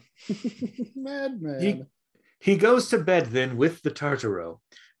on. Madman. He goes to bed then with the Tartaro,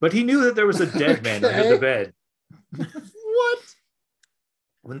 but he knew that there was a dead man under the bed. What?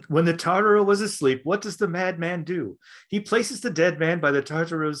 When the Tartaro was asleep, what does the madman do? He places the dead man by the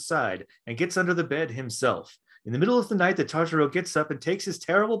Tartaro's side and gets under the bed himself. In the middle of the night, the Tartaro gets up and takes his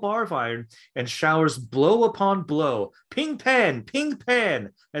terrible bar of iron and showers blow upon blow, ping pan,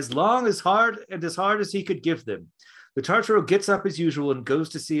 as hard as he could give them. The Tartaro gets up as usual and goes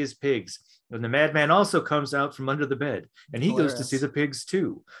to see his pigs. And the madman also comes out from under the bed, and he goes to see the pigs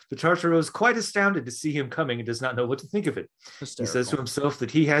too. The Tartaro is quite astounded to see him coming and does not know what to think of it. Hysterical. He says to himself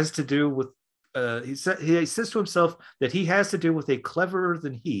that he has to do with he says to himself that he has to do with a cleverer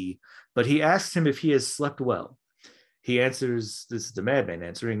than he, but he asks him if he has slept well. He answers, this is the madman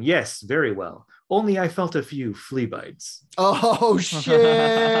answering, yes, very well. Only I felt a few flea bites. Oh,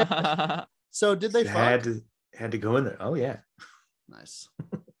 shit. So did they fuck? Had to go in there. Oh, yeah. Nice.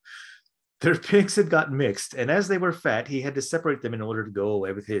 Their pigs had gotten mixed, and as they were fat, he had to separate them in order to go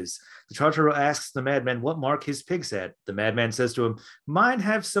away with his. The Tartaro asks the madman what mark his pigs had. The madman says to him, mine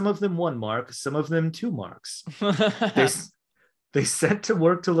have some of them 1 mark, some of them 2 marks. They set to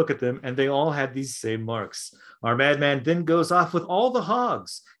work to look at them, and they all had these same marks. Our madman then goes off with all the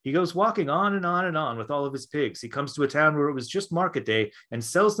hogs. He goes walking on and on and on with all of his pigs. He comes to a town where it was just market day and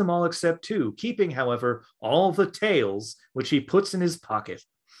sells them all except 2, keeping, however, all the tails, which he puts in his pocket.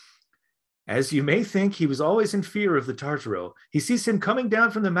 As you may think, he was always in fear of the Tartaro. He sees him coming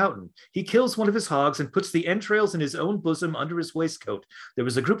down from the mountain. He kills one of his hogs and puts the entrails in his own bosom under his waistcoat. There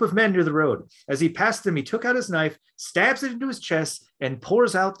was a group of men near the road. As he passed them, he took out his knife, stabs it into his chest, and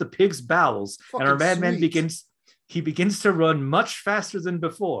pours out the pig's bowels. And our madman begins to run much faster than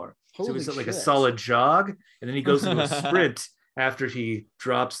before. So he's like a solid jog, and then he goes into a sprint after he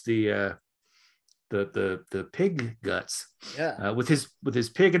drops the pig guts. Yeah. With his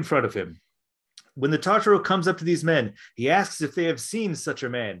pig in front of him. When the Tartaro comes up to these men, he asks if they have seen such a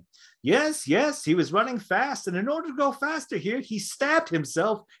man. Yes, he was running fast, and in order to go faster here, he stabbed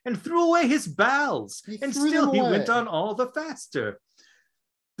himself and threw away his bowels, and still he went on all the faster.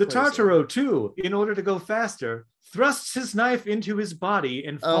 The Tartaro, too, in order to go faster, thrusts his knife into his body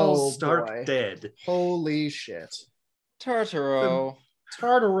and falls stark dead. Holy shit. Tartaro,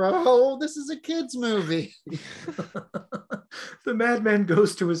 this is a kid's movie. The madman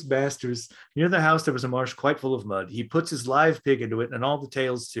goes to his masters. Near the house there was a marsh quite full of mud. He puts his live pig into it and all the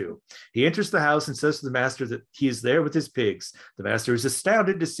tails too. He enters the house and says to the master that he is there with his pigs. The master is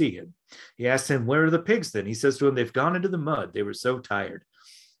astounded to see him. He asks him, where are the pigs then? He says to him, they've gone into the mud. They were so tired.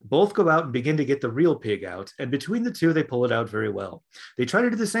 Both go out and begin to get the real pig out, and between the two, they pull it out very well. They try to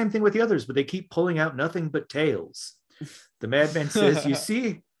do the same thing with the others, but they keep pulling out nothing but tails. The madman says,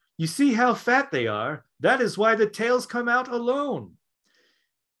 you see how fat they are? That is why the tails come out alone.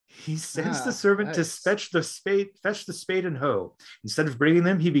 He sends the servant to fetch the spade and hoe. Instead of bringing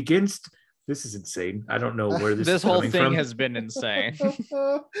them, he begins this is insane. I don't know where this whole thing from. Has been insane.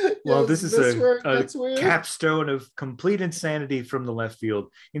 Well, this is a capstone of complete insanity from the left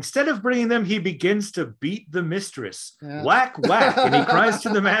field. Instead of bringing them, he begins to beat the mistress. Yeah. Whack, whack. And he cries to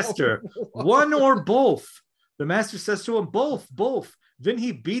the master, one or both. The master says to him, both. Then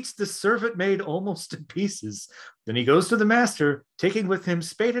he beats the servant maid almost to pieces. Then he goes to the master, taking with him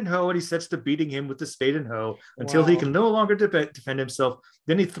spade and hoe, and he sets to beating him with the spade and hoe until he can no longer defend himself.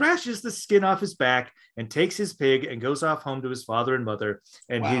 Then he thrashes the skin off his back and takes his pig and goes off home to his father and mother.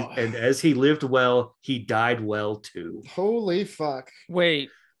 And and as he lived well, he died well too. Holy fuck.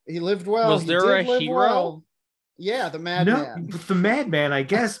 Wait. He lived well. Was there a hero? Well. Yeah, the madman. No, the madman, I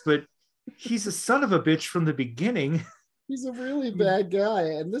guess, but he's a son of a bitch from the beginning. He's a really bad guy,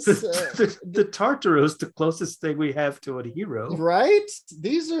 and this the Tartaro is the closest thing we have to a hero, right?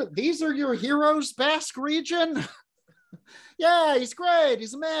 These are your heroes, Basque region. Yeah, he's great.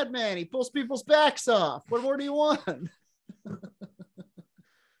 He's a madman. He pulls people's backs off. What more do you want?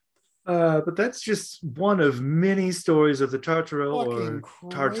 But that's just one of many stories of the Tartaro or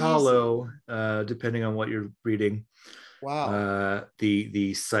Tartalo, depending on what you're reading. Wow.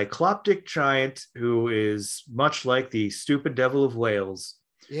 The cycloptic giant, who is much like the stupid devil of Wales.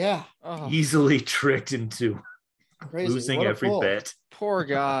 Yeah. Easily tricked into losing every bet. Poor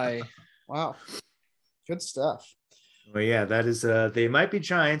guy. Wow. Good stuff. Well, yeah, that is they might be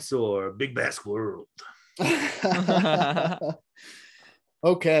giants or Big Basque World.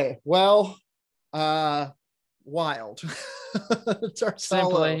 Okay. Well, wild.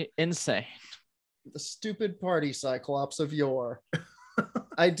 Simply insane. The stupid party cyclops of yore.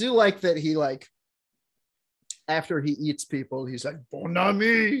 I do like that he after he eats people, he's like bon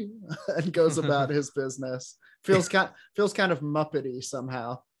ami and goes about his business. Feels kind of Muppety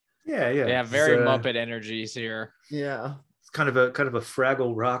somehow. Yeah. Very Muppet energies here. Yeah, it's kind of a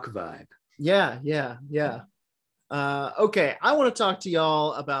Fraggle Rock vibe. Yeah. Okay, I want to talk to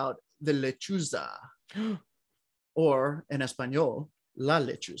y'all about the Lechuza, or in Espanol, la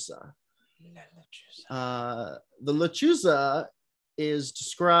Lechuza. The Lechuza is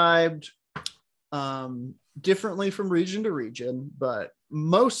described differently from region to region, but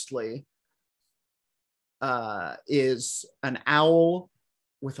mostly is an owl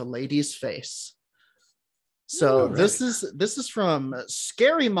with a lady's face. So this is from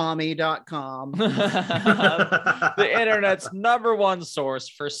scarymommy.com. The internet's #1 source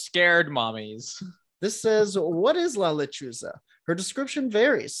for scared mommies. This says, what is La Lechuza? Her description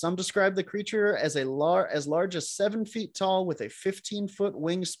varies. Some describe the creature as as large as 7 feet tall with a 15-foot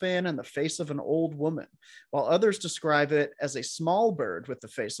wingspan and the face of an old woman, while others describe it as a small bird with the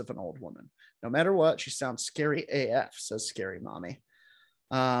face of an old woman. No matter what, she sounds scary AF, says Scary Mommy.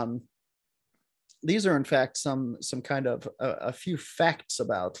 These are, in fact, some kind of a few facts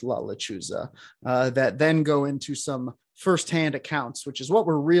about La Lechuza that then go into some firsthand accounts, which is what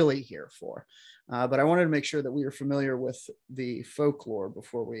we're really here for. But I wanted to make sure that we are familiar with the folklore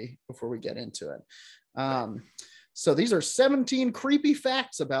before we get into it. So these are 17 creepy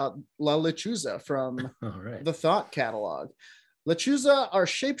facts about La Lechuza from the Thought Catalog. Lechuza are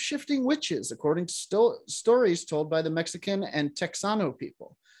shape-shifting witches, according to stories told by the Mexican and Texano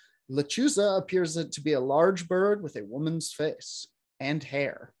people. Lechuza appears to be a large bird with a woman's face and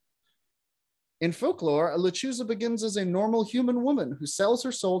hair. In folklore, a Lechuza begins as a normal human woman who sells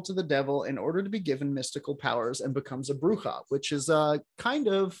her soul to the devil in order to be given mystical powers and becomes a bruja, which is kind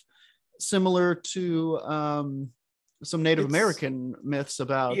of similar to some Native American myths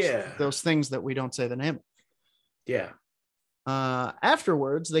about those things that we don't say the name of. Yeah.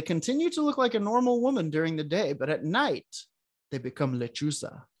 Afterwards, they continue to look like a normal woman during the day, but at night, they become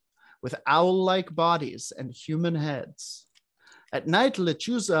Lechuza with owl-like bodies and human heads. At night,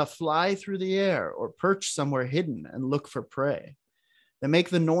 Lechuza fly through the air or perch somewhere hidden and look for prey. They make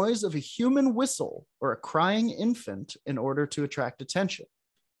the noise of a human whistle or a crying infant in order to attract attention.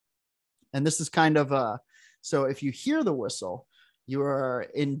 And this is kind of so if you hear the whistle, you are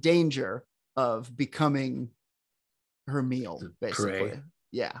in danger of becoming her meal, basically. Prey.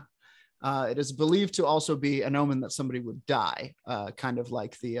 Yeah. It is believed to also be an omen that somebody would die, kind of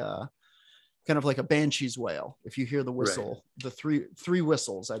like the kind of like a banshee's wail. If you hear the whistle, the three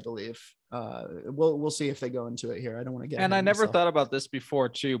whistles, I believe. We'll see if they go into it here. I don't want to get. And I never thought about this before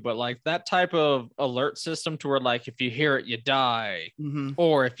too, but like that type of alert system to where like if you hear it, you die,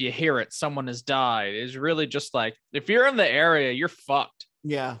 or if you hear it, someone has died, is really just like if you're in the area, you're fucked.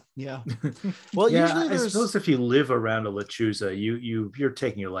 Yeah. Well, usually I suppose if you live around a Lechuza, you're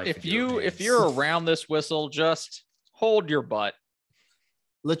taking your life. If you're around this whistle, just hold your butt.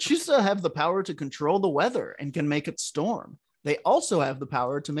 Lechuza have the power to control the weather and can make it storm. They also have the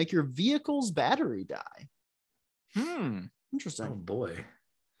power to make your vehicle's battery die. Interesting. Oh boy.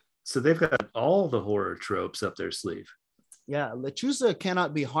 So they've got all the horror tropes up their sleeve. Yeah, Lechuza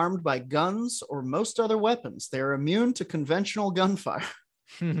cannot be harmed by guns or most other weapons. They are immune to conventional gunfire.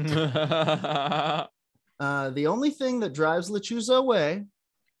 The only thing that drives Lechuza away,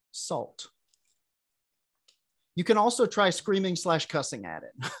 salt. You can also try screaming / cussing at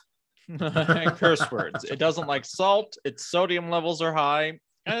it. And curse words. It doesn't like salt. Its sodium levels are high.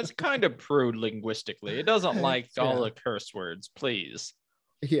 And it's kind of prude linguistically. It doesn't like all the curse words, please.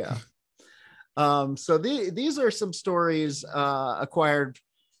 Yeah. So these are some stories acquired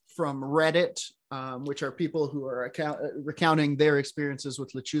from Reddit, which are people who are recounting their experiences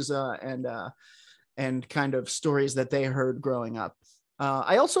with Lechuza and kind of stories that they heard growing up.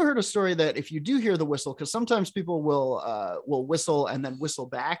 I also heard a story that if you do hear the whistle, because sometimes people will whistle and then whistle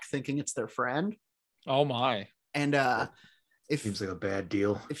back thinking it's their friend. Oh my. And if seems like a bad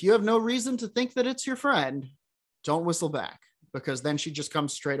deal. If you have no reason to think that it's your friend, don't whistle back, because then she just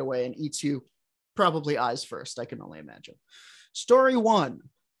comes straight away and eats you, probably eyes first, I can only imagine. Story 1.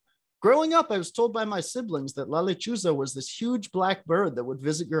 Growing up, I was told by my siblings that La Lechuza was this huge black bird that would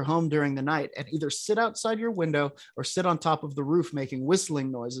visit your home during the night and either sit outside your window or sit on top of the roof making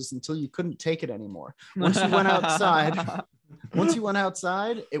whistling noises until you couldn't take it anymore. Once you went outside,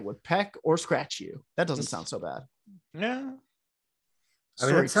 it would peck or scratch you. That doesn't sound so bad. Yeah. I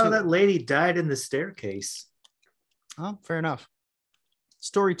mean, that's how that lady died in the staircase. Oh, fair enough.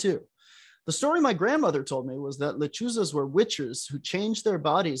 Story 2. The story my grandmother told me was that Lechuzas were witches who changed their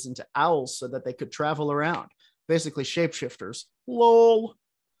bodies into owls so that they could travel around. Basically shapeshifters. Lol.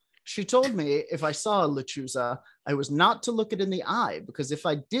 She told me if I saw a Lechuza, I was not to look it in the eye, because if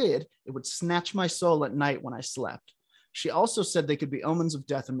I did, it would snatch my soul at night when I slept. She also said they could be omens of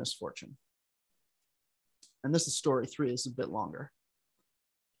death and misfortune. And this is story 3. It's a bit longer.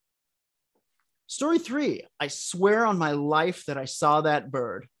 Story 3. I swear on my life that I saw that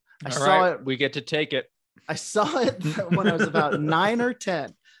bird. I saw it. We get to take it. I saw it when I was about 9 or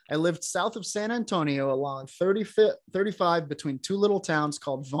 10. I lived south of San Antonio along 35 between two little towns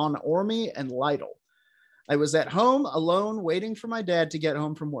called Von Ormy and Lytle. I was at home alone waiting for my dad to get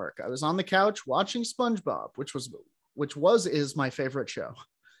home from work. I was on the couch watching SpongeBob, which is my favorite show.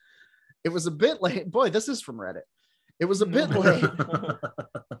 It was a bit late. Boy, this is from Reddit. It was a bit late.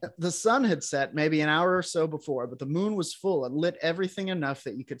 The sun had set maybe an hour or so before, but the moon was full and lit everything enough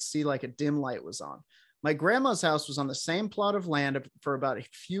that you could see like a dim light was on. My grandma's house was on the same plot of land for about a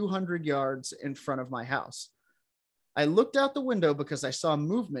few hundred yards in front of my house. I looked out the window because I saw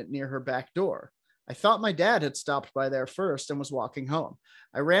movement near her back door. I thought my dad had stopped by there first and was walking home.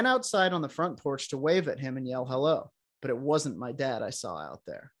 I ran outside on the front porch to wave at him and yell hello, but it wasn't my dad I saw out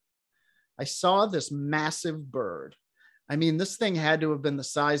there. I saw this massive bird. I mean, this thing had to have been the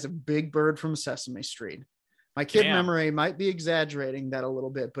size of Big Bird from Sesame Street. My kid memory might be exaggerating that a little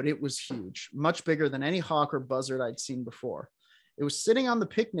bit, but it was huge, much bigger than any hawk or buzzard I'd seen before. It was sitting on the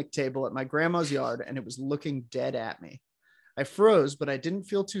picnic table at my grandma's yard, and it was looking dead at me. I froze, but I didn't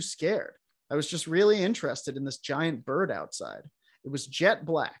feel too scared. I was just really interested in this giant bird outside. It was jet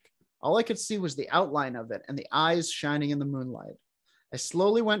black. All I could see was the outline of it and the eyes shining in the moonlight. I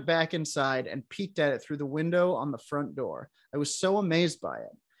slowly went back inside and peeked at it through the window on the front door. I was so amazed by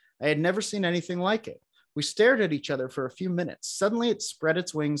it. I had never seen anything like it. We stared at each other for a few minutes. Suddenly it spread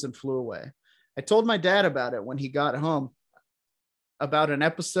its wings and flew away. I told my dad about it when he got home, about an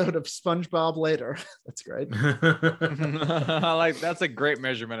episode of SpongeBob later. That's great. That's a great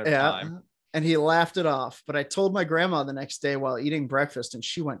measurement of time. And he laughed it off. But I told my grandma the next day while eating breakfast, and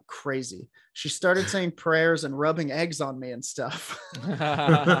she went crazy. She started saying prayers and rubbing eggs on me and stuff. Yep.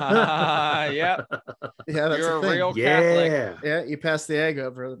 Yeah, that's You're a thing. real Catholic. Yeah, you pass the egg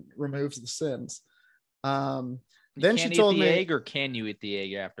over, removes the sins. Then she told me, egg, or can you eat the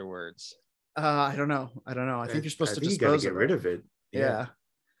egg afterwards? I don't know. I think you're supposed to dispose get rid of it. Yeah.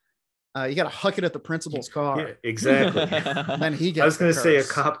 You got to huck it at the principal's car. Yeah, exactly. Then he gets. I was going to say a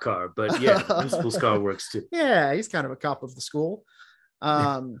cop car, but yeah, the principal's car works too. Yeah, he's kind of a cop of the school.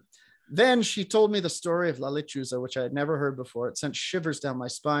 Then she told me the story of La Lechuza, which I had never heard before. It sent shivers down my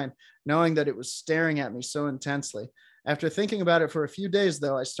spine, knowing that it was staring at me so intensely. After thinking about it for a few days,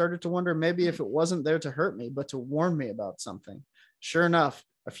 though, I started to wonder maybe if it wasn't there to hurt me, but to warn me about something. Sure enough,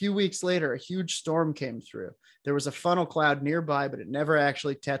 a few weeks later, a huge storm came through. There was a funnel cloud nearby, but it never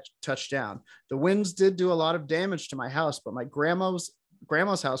actually touched down. The winds did do a lot of damage to my house, but my grandma's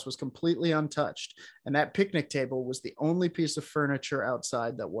house was completely untouched, and that picnic table was the only piece of furniture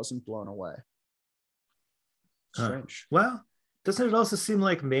outside that wasn't blown away. Strange. Well, doesn't it also seem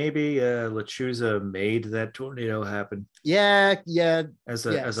like maybe Lechuza made that tornado happen? Yeah. As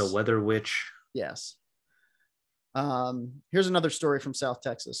a weather witch. Yes. Here's another story from South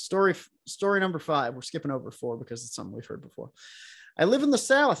Texas. Story number 5. We're skipping over 4 because it's something we've heard before. I live in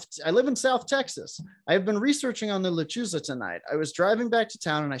South Texas. I have been researching on the Lechuza tonight. I was driving back to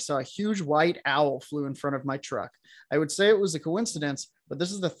town and I saw a huge white owl flew in front of my truck. I would say it was a coincidence, but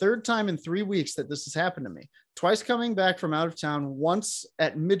this is the 3rd time in 3 weeks that this has happened to me. Twice coming back from out of town, once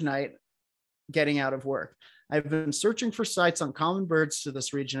at midnight getting out of work. I've been searching for sites on common birds to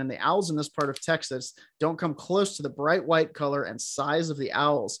this region, and the owls in this part of Texas don't come close to the bright white color and size of the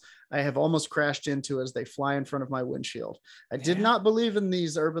owls I have almost crashed into as they fly in front of my windshield. I did not believe in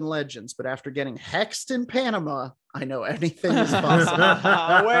these urban legends, but after getting hexed in Panama, I know anything is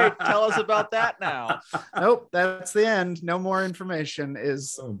possible. Wait, tell us about that now. Nope, that's the end. No more information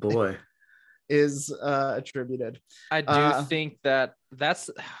is attributed. I do think that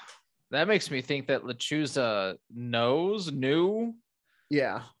makes me think that Lechuza knew.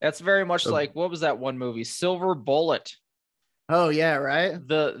 Yeah. That's very much like, what was that one movie? Silver Bullet. Oh yeah, right.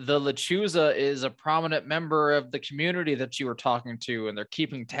 The Lechuza is a prominent member of the community that you were talking to, and they're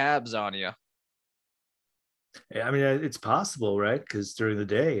keeping tabs on you. Yeah, I mean, it's possible, right? Because during the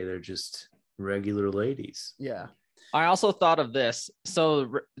day, they're just regular ladies. Yeah. I also thought of this.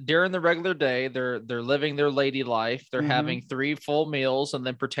 So during the regular day, they're living their lady life. They're having 3 full meals and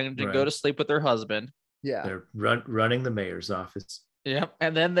then pretending to go to sleep with their husband. Yeah. They're running the mayor's office. Yep.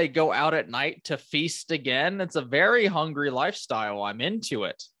 And then they go out at night to feast again. It's a very hungry lifestyle. I'm into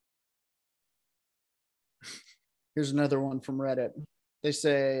it. Here's another one from Reddit. They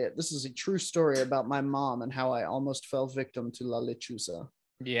say, this is a true story about my mom and how I almost fell victim to La Lechuza.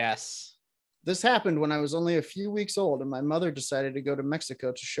 Yes. This happened when I was only a few weeks old, and my mother decided to go to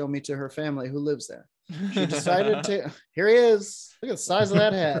Mexico to show me to her family who lives there. She decided to, here he is. Look at the size of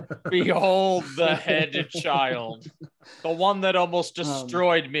that head. Behold the headed child. The one that almost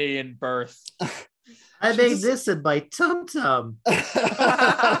destroyed me in birth. I made this in my tum-tum.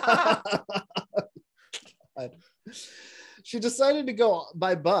 She decided to go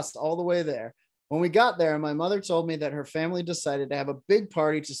by bus all the way there. When we got there, my mother told me that her family decided to have a big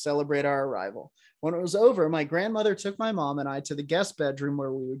party to celebrate our arrival. When it was over, my grandmother took my mom and I to the guest bedroom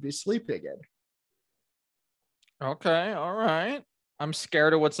where we would be sleeping in. Okay, all right. I'm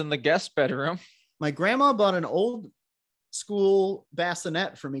scared of what's in the guest bedroom. My grandma bought an old school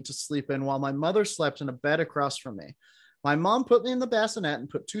bassinet for me to sleep in while my mother slept in a bed across from me. My mom put me in the bassinet and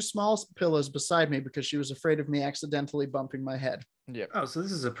put 2 small pillows beside me because she was afraid of me accidentally bumping my head. Yeah. Oh, so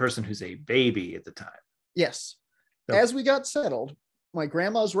this is a person who's a baby at the time. Yes. Okay. As we got settled, my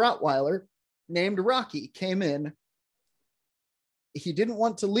grandma's Rottweiler named Rocky came in. He didn't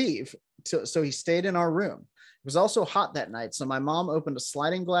want to leave, so he stayed in our room. It was also hot that night, so my mom opened a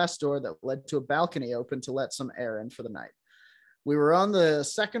sliding glass door that led to a balcony open to let some air in for the night. We were on the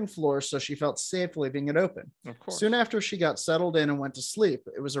 2nd floor, so she felt safe leaving it open. Of course. Soon after she got settled in and went to sleep,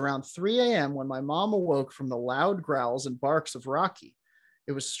 it was around 3 a.m. when my mom awoke from the loud growls and barks of Rocky.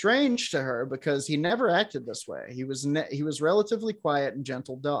 It was strange to her because he never acted this way. He was relatively quiet and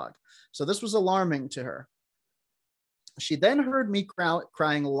gentle dog, so this was alarming to her. She then heard me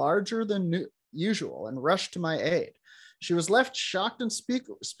crying larger than usual and rushed to my aid. She was left shocked and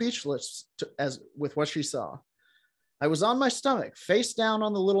speechless with what she saw. I was on my stomach, face down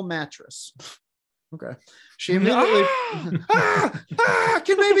on the little mattress. Okay. She immediately...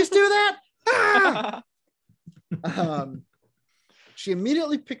 can babies do that? She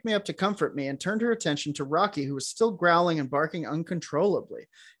immediately picked me up to comfort me and turned her attention to Rocky, who was still growling and barking uncontrollably.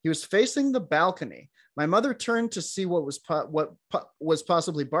 He was facing the balcony. My mother turned to see what was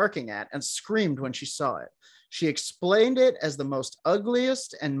possibly barking at and screamed when she saw it. She explained it as the most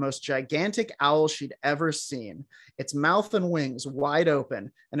ugliest and most gigantic owl she'd ever seen. Its mouth and wings wide open,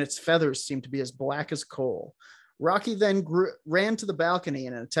 and its feathers seemed to be as black as coal. Rocky then ran to the balcony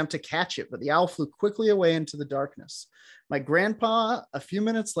in an attempt to catch it, but the owl flew quickly away into the darkness. My grandpa, a few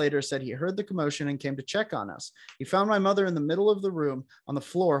minutes later, said he heard the commotion and came to check on us. He found my mother in the middle of the room on the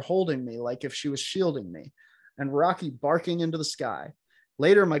floor holding me like if she was shielding me, and Rocky barking into the sky.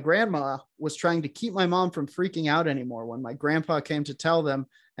 Later, my grandma was trying to keep my mom from freaking out anymore when my grandpa came to tell them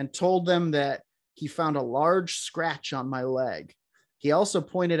and told them that he found a large scratch on my leg. He also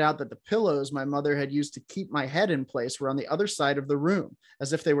pointed out that the pillows my mother had used to keep my head in place were on the other side of the room,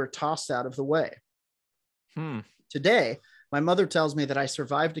 as if they were tossed out of the way. Today, my mother tells me that I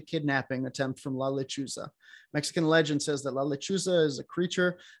survived a kidnapping attempt from La Lechuza. Mexican legend says that La Lechuza is a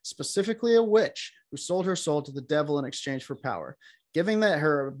creature, specifically a witch, who sold her soul to the devil in exchange for power, giving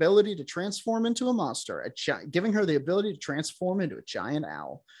her ability to transform into a monster, giving her the ability to transform into a giant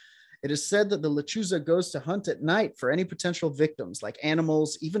owl. It is said that the Lechuza goes to hunt at night for any potential victims, like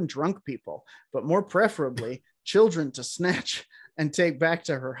animals, even drunk people, but more preferably, children to snatch and take back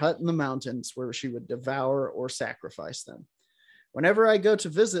to her hut in the mountains where she would devour or sacrifice them. Whenever I go to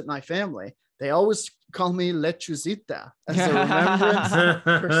visit my family, they always call me Lechuzita as a remembrance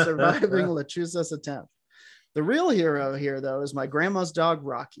for surviving Lechuza's attempt. The real hero here, though, is my grandma's dog,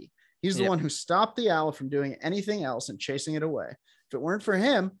 Rocky. He's the one who stopped the owl from doing anything else and chasing it away. If it weren't for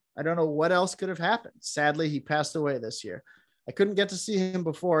him, I don't know what else could have happened. Sadly, he passed away this year. I couldn't get to see him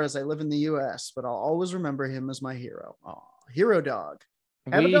before as I live in the U.S., but I'll always remember him as my hero. Aw, hero dog.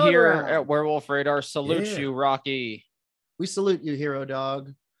 Have We a dog here around. at Werewolf Radar salute you, Rocky. We salute you, hero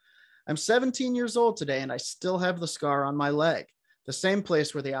dog. I'm 17 years old today, and I still have the scar on my leg, the same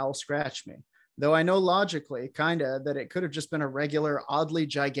place where the owl scratched me. Though I know logically, that it could have just been a regular, oddly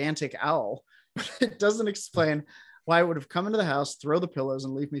gigantic owl. It doesn't explain why it would have come into the house, throw the pillows,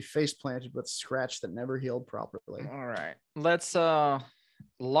 and leave me face planted with a scratch that never healed properly. All right. Let's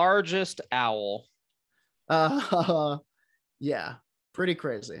largest owl. Yeah, pretty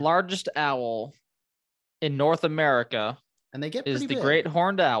crazy. Largest owl in North America, and they get is pretty the big. great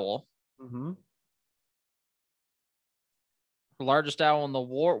horned owl. Mm-hmm. Largest owl in the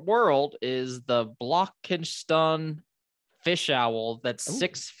world is the Blockenston fish owl that's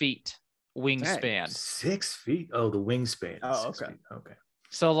 6 feet wingspan. Dang. 6 feet? Oh, the wingspan. Oh, 6 okay. feet. Okay.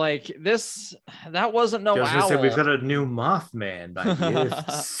 So like that wasn't no I was owl. gonna say we've got a new Mothman by you,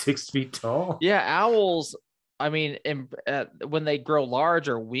 6 feet tall. Yeah, owls. I mean, when they grow large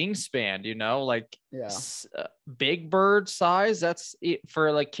or wingspan, big bird size. That's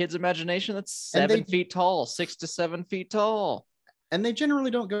for like kids' imagination. That's 7 feet tall, 6 to 7 feet tall. And they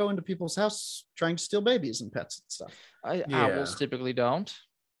generally don't go into people's house trying to steal babies and pets and stuff. Owls typically don't.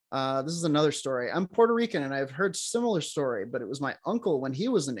 This is another story. I'm Puerto Rican, and I've heard similar story, but it was my uncle when he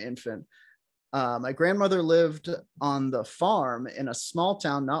was an infant. My grandmother lived on the farm in a small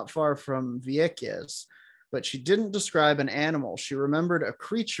town not far from Vieques, but she didn't describe an animal. She remembered a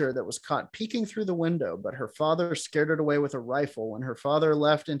creature that was caught peeking through the window, but her father scared it away with a rifle. When her father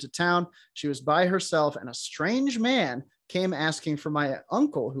left into town, she was by herself, and a strange man came asking for my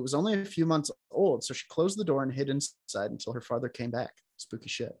uncle, who was only a few months old. So she closed the door and hid inside until her father came back. Spooky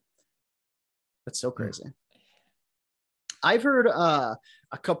shit. That's so crazy. I've heard a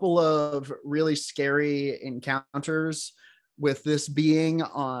couple of really scary encounters with this being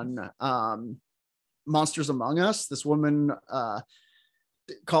on Monsters Among Us. This woman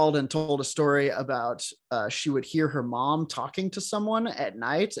called and told a story about she would hear her mom talking to someone at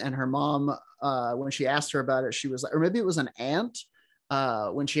night, and her mom, when she asked her about it, she was, or maybe it was an aunt,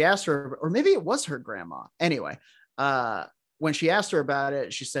 when she asked her, or maybe it was her grandma. Anyway, when she asked her about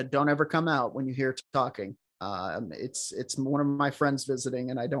it, she said, "Don't ever come out when you hear talking. It's one of my friends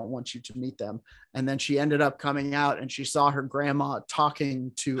visiting, and I don't want you to meet them." And then she ended up coming out, and she saw her grandma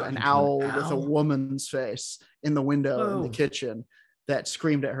talking to an owl with a woman's face in the window in the kitchen that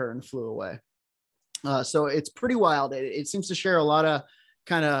screamed at her and flew away. So it's pretty wild. It seems to share a lot of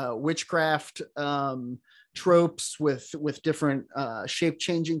kind of witchcraft tropes with different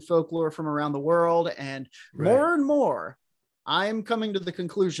shape-changing folklore from around the world, and more and more I'm coming to the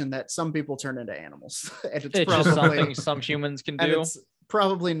conclusion that some people turn into animals. And it's probably just something some humans can do. It's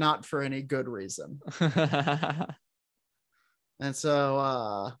probably not for any good reason. And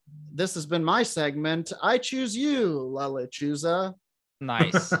so this has been my segment. I choose you, La Lechuza.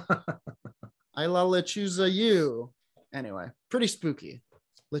 Nice. I La Lechuza you. Anyway, pretty spooky.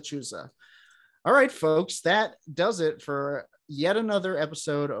 Lechuza. All right, folks, that does it for yet another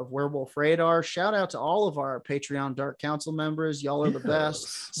episode of Werewolf Radar. Shout out to all of our Patreon Dark Council members. Y'all are the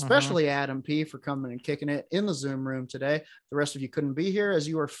best, especially Adam P for coming and kicking it in the Zoom room today. The rest of you couldn't be here as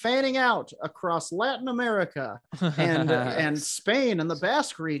you were fanning out across Latin America and Spain and the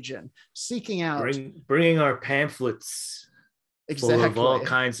Basque region, seeking out. Bringing our pamphlets. Exactly. Full of all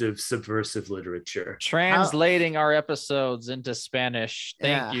kinds of subversive literature. Translating our episodes into Spanish.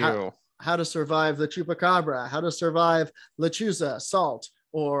 Thank you. How to survive the Chupacabra, how to survive Lechuza, salt,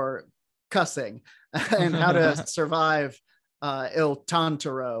 or cussing, and how to survive Il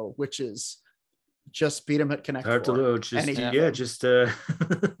Tantaro, which is just beat him at Connect Tartalo, 4. just Anything. yeah, just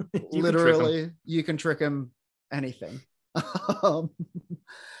Literally, you can trick him anything.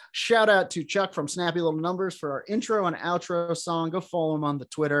 Shout out to Chuck from Snappy Little Numbers for our intro and outro song. Go follow him on the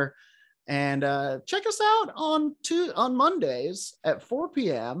Twitter. And check us out on Mondays at 4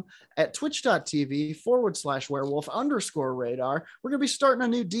 p.m. at twitch.tv/werewolf_radar. We're going to be starting a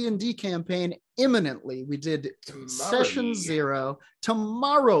new D&D campaign imminently. We did session 0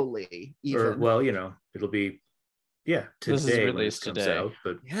 tomorrowly, even. Or, well, it'll be, today. This is released when it comes today. out,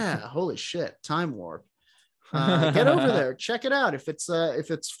 but Yeah, holy shit, time warp. Get over there, check it out. If it's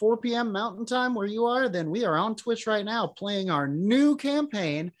 4 p.m. Mountain Time where you are, then we are on Twitch right now playing our new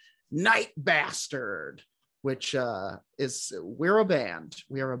campaign, Night Bastard, which is we're a band.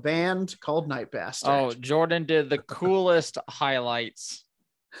 We are a band called Night Bastard. Oh, Jordan did the coolest highlights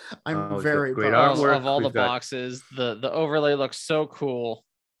I'm very great proud artwork. of all We've the got- boxes. The overlay looks so cool.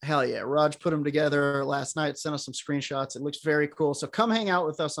 Hell yeah. Raj put them together last night, sent us some screenshots. It looks very cool. So come hang out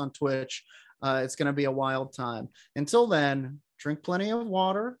with us on Twitch. It's going to be a wild time. Until then, drink plenty of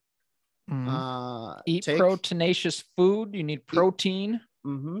water. Eat proteinaceous food. You need protein.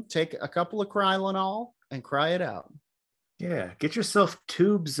 Take a couple of Krylenol and cry it out. yeah, get yourself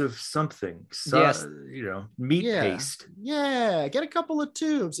tubes of something. Yes. Meat paste. Yeah, get a couple of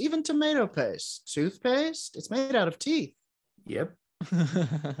tubes, even tomato paste, toothpaste. It's made out of teeth. Yep.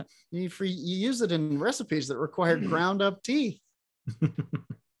 You use it in recipes that require ground up teeth.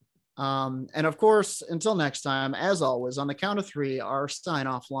 And of course, until next time, as always, on the count of 3, our sign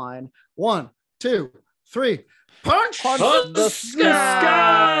off line. 1, 2, 3. Punch the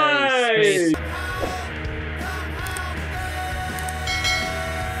skies!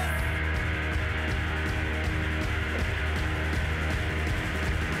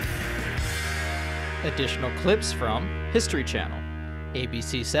 Additional clips from History Channel,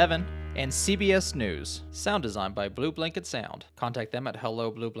 ABC 7, and CBS News. Sound design by Blue Blanket Sound. Contact them at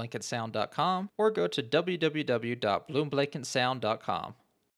helloblueblanketsound.com or go to www.blueblanketsound.com.